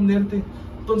qué esconderte.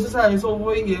 Entonces a eso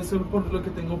voy, y eso es por lo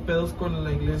que tengo pedos con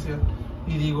la iglesia.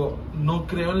 Y digo, no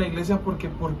creo en la iglesia porque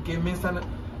 ¿por qué me están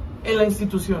en la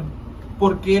institución?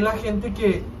 ¿Por qué la gente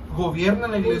que gobierna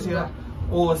la iglesia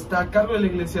o está a cargo de la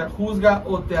iglesia juzga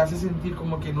o te hace sentir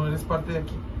como que no eres parte de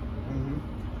aquí?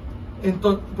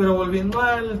 Entonces, pero volviendo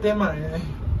al tema,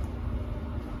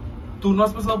 ¿tú no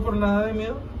has pasado por nada de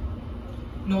miedo?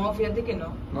 No, fíjate que no.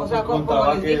 No, o sea, pues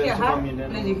como les dije,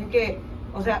 les dije que,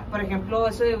 o sea, por ejemplo,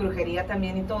 eso de brujería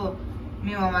también y todo.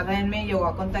 Mi mamá también me llegó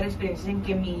a contar experiencias en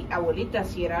que mi abuelita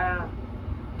sí era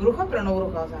bruja, pero no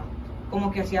bruja, o sea,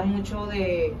 como que hacía mucho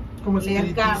de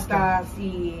leer cartas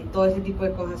y todo ese tipo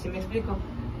de cosas, ¿sí me explico?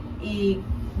 Y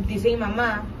dice mi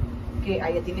mamá que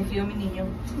ya tiene frío mi niño.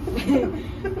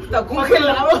 Está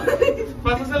congelado.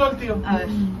 Pásaselo al tío. A ver.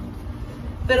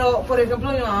 Pero, por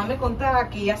ejemplo, mi mamá me contaba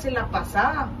que ella se la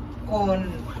pasaba con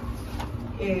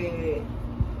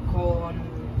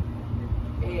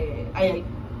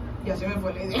ya se me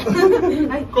fue la idea.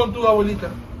 Ay. Con tu abuelita.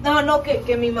 No,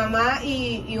 que mi mamá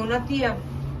y una tía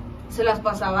se las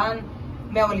pasaban.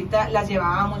 Mi abuelita las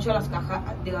llevaba mucho a las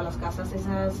casas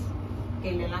esas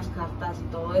que leen las cartas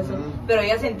y todo eso, pero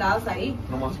ellas sentadas ahí.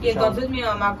 Y entonces mi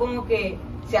mamá como que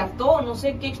se hartó, no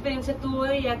sé qué experiencia tuvo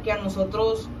ella, que a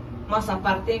nosotros, más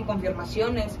aparte en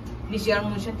confirmaciones, me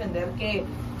hicieron mucho entender que,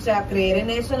 o sea, creer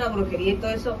en eso, en la brujería y todo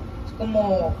eso, es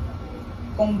como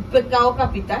un pecado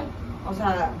capital, o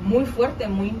sea, muy fuerte,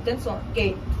 muy intenso,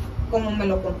 que como me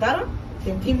lo contaron,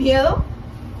 sentí miedo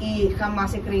y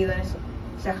jamás he creído en eso,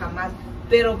 o sea, jamás.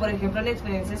 Pero, por ejemplo, en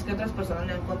experiencias que otras personas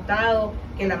me han contado,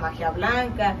 que la magia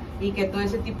blanca y que todo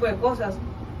ese tipo de cosas,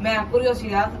 me da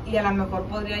curiosidad y a lo mejor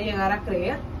podría llegar a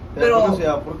creer. Pero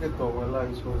curiosidad porque tu abuela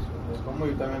hizo eso, es como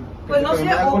yo también. Pues no sé,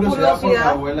 o curiosidad por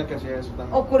tu abuela que hacía eso también.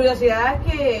 O curiosidad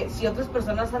que si otras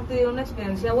personas han tenido una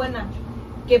experiencia buena,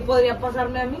 ¿qué podría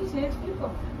pasarme a mí? ¿Sí me explico?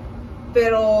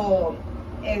 Pero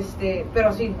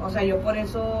sí, o sea, yo por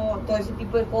eso, todo ese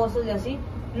tipo de cosas y así,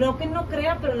 no que no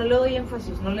crea, pero no le doy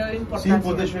énfasis, no le doy importancia. Sí,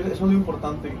 pues de hecho eso es lo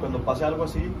importante, que cuando pase algo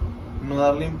así, no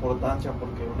darle importancia,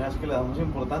 porque una vez que le damos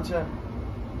importancia,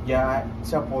 ya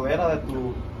se apodera de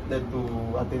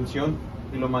tu atención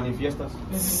y lo manifiestas.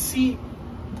 Sí,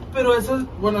 pero esa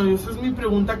es mi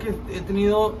pregunta que he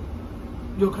tenido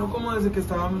yo creo como desde que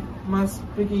estaba más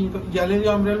pequeñito, ya le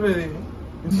dio hambre al bebé.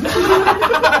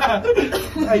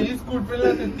 Ay, disculpen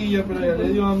la tetilla, pero ya le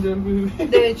dio hambre al bebé.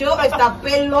 De hecho, está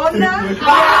pelona.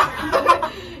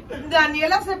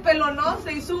 Daniela se pelonó,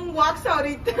 se hizo un wax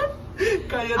ahorita.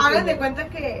 Cállate. Hagan de cuenta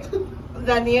que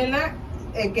Daniela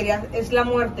es la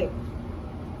muerte.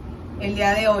 El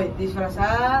día de hoy,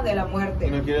 disfrazada de la Y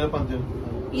muerte. no quiere ir al panteón.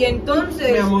 Y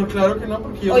entonces. Mi amor, claro que no,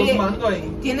 porque yo los mando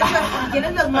ahí.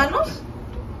 ¿Tienes las manos?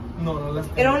 No, no las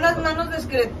tengo. Eran unas manos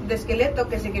de esqueleto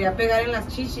que se quería pegar en las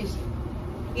chichis.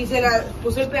 Y se las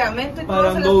puso el pegamento y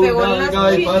todo se las pegó en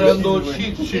las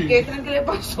chichis. ¿Y qué creen que le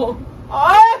pasó?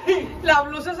 ¡Ay! La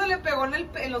blusa se le pegó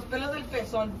en los pelos del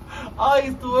pezón. Ay,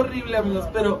 estuvo horrible, amigos,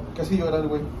 pero Casi llora el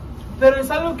güey.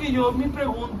 es algo que yo, mi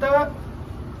pregunta,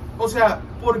 o sea,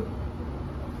 ¿por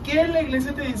qué la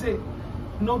iglesia te dice,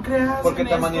 no creas Porque en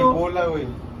te esto? manipula, güey.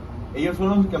 Ellos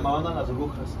fueron los que amaban a las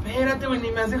brujas. Espérate, güey,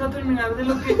 ni me has dejado terminar de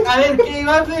lo que... A ver, ¿qué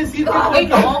ibas a decir? Ay,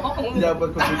 no. Ya,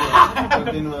 pues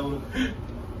continúa, güey.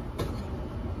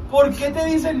 ¿Por qué te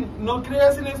dicen, no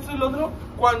creas en esto y lo otro?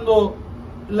 Cuando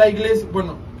la iglesia,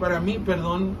 bueno, para mí,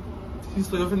 perdón si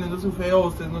estoy ofendiendo su fe o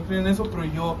ustedes no creen eso, pero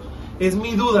yo, es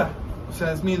mi duda, o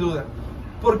sea, es mi duda.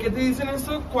 ¿Por qué te dicen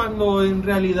esto cuando en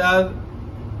realidad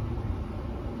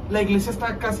la iglesia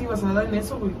está casi basada en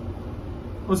eso, güey?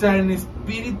 O sea, en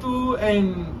espíritu,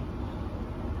 en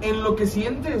lo que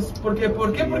sientes. ¿Por qué?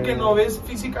 Porque no ves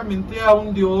físicamente a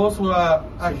un Dios o a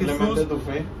Jesús. Tu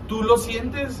fe. Tú lo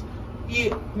sientes. Y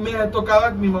me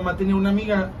tocaba, mi mamá tenía una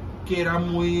amiga que era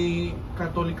muy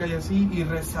católica y así, y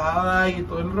rezaba y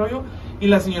todo el rollo. Y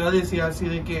la señora decía así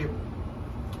de que,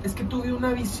 es que tuve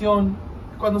una visión.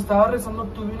 Cuando estaba rezando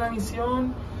tuve una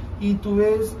visión y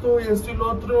tuve esto y esto y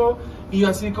lo otro. Y yo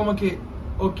así como que,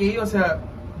 ok, o sea,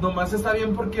 nomás está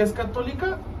bien porque es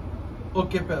católica, o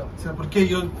qué pedo. O sea, porque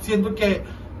yo siento que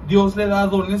Dios le da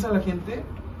dones a la gente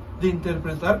de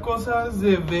interpretar cosas,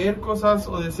 de ver cosas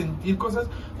o de sentir cosas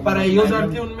como para ellos medium.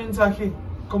 Darte un mensaje,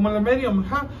 como la medium.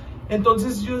 Ajá.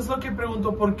 Entonces yo es lo que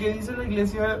pregunto, ¿por qué dice la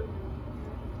iglesia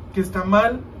que está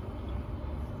mal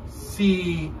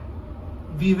si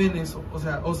viven eso? O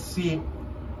sea, o si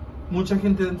mucha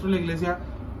gente dentro de la iglesia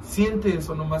siente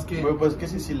eso, nomás que... Bueno, pues que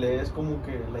si lees como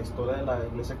que la historia de la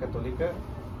iglesia católica,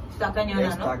 está cañona,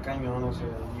 está ¿no? cañón, o sea,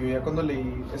 yo ya cuando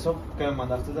leí eso que me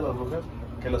mandaste de las brujas,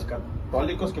 que los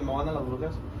católicos quemaban a las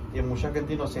brujas, y mucha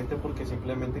gente inocente porque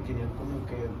simplemente querían como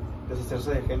que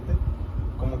deshacerse de gente,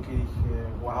 como que dije,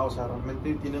 wow, o sea,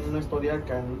 realmente tienen una historia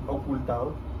que han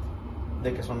ocultado,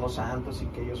 de que son los santos y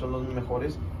que ellos son los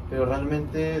mejores, pero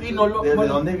realmente y no lo, ¿de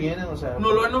bueno, dónde vienen? O sea,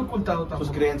 no lo han ocultado tampoco.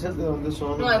 Sus creencias de dónde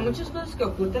son. No, hay muchas cosas que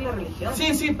oculta la religión.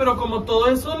 Sí, pero como todo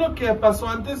eso lo que pasó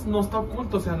antes no está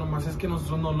oculto, o sea, nomás es que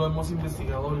nosotros no lo hemos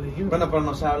investigado o leído. Bueno, pero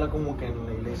no se habla como que en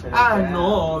la iglesia.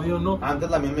 No, obvio no. Antes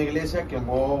la misma iglesia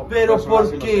quemó. Pero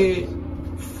porque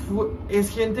es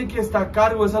gente que está a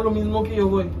cargo, es a lo mismo que yo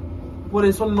voy. Por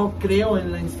eso no creo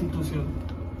en la institución.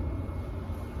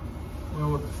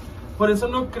 Por eso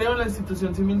no creo en la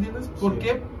institución, ¿sí me entiendes? ¿Por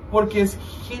qué? Porque es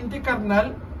gente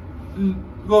carnal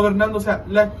gobernando. O sea,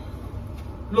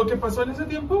 lo que pasó en ese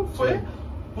tiempo fue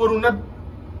por una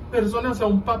persona, o sea,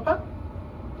 un papa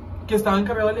que estaba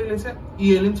encargado de la iglesia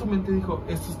y él en su mente dijo,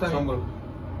 esto está bien.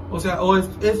 O sea,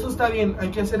 esto está bien, hay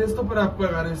que hacer esto para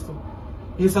pagar esto.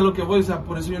 Y es a lo que voy, o sea,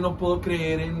 por eso yo no puedo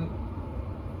creer en...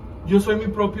 Yo soy mi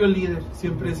propio líder,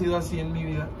 siempre he sido así en mi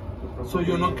vida.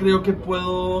 Yo no creo que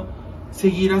puedo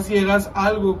seguir a ciegas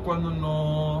algo cuando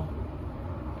no...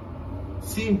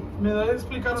 Sí, ¿me da a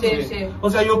explicar? Sí, sí. O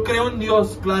sea, yo creo en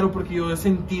Dios, claro, porque yo he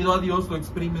sentido a Dios, lo he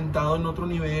experimentado en otro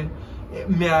nivel,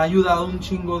 me ha ayudado un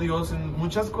chingo Dios en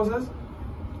muchas cosas.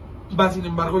 Sin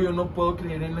embargo, yo no puedo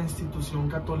creer en la institución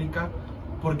católica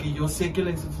porque yo sé que la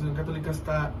institución católica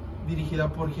está dirigida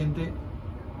por gente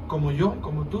como yo,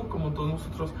 como tú, como todos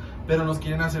nosotros, pero nos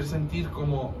quieren hacer sentir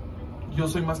como yo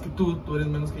soy más que tú eres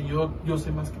menos que yo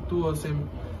soy más que tú, o sea,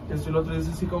 esto y lo otro. Es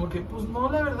así como que, pues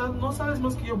no, la verdad, no sabes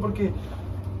más que yo, porque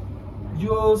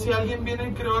yo, si alguien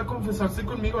viene, creo, a confesarse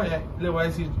conmigo, le voy a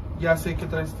decir, ya sé que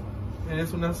traes,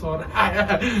 eres una zorra.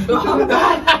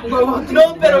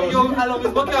 No, pero yo, a lo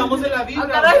mismo que vamos de la vibra, o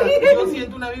sea, yo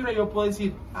siento una vibra, yo puedo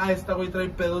decir, esta güey trae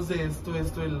pedos de esto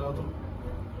y lo otro.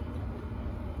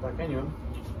 Está cañón.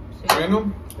 Sí.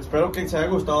 Bueno, espero que les haya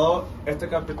gustado este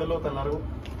capítulo tan largo.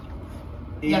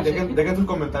 Y dejen sus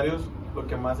comentarios lo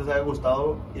que más les haya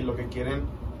gustado y lo que quieren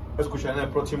escuchar en el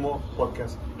próximo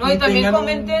podcast. No, y también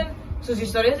comenten sus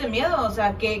historias de miedo, o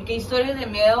sea, ¿qué historias de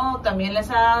miedo también les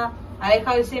ha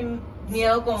dejado ese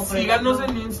miedo? Como síganos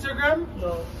en Instagram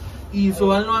y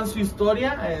súbanlo a su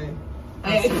historia.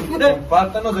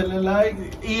 Compártanos, denle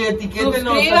like. Y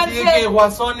etiquétenos, así Suscríbanse. de que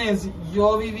guasones,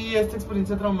 yo viví esta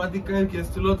experiencia traumática de que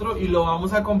esto y lo otro, y lo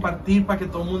vamos a compartir para que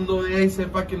todo el mundo vea y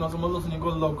sepa que no somos los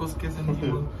únicos locos que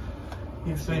sentimos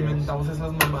y experimentamos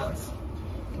esas mamadas.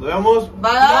 Nos vemos.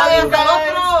 Bye, Gracias, hasta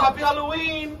guys. otro. Happy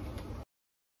Halloween.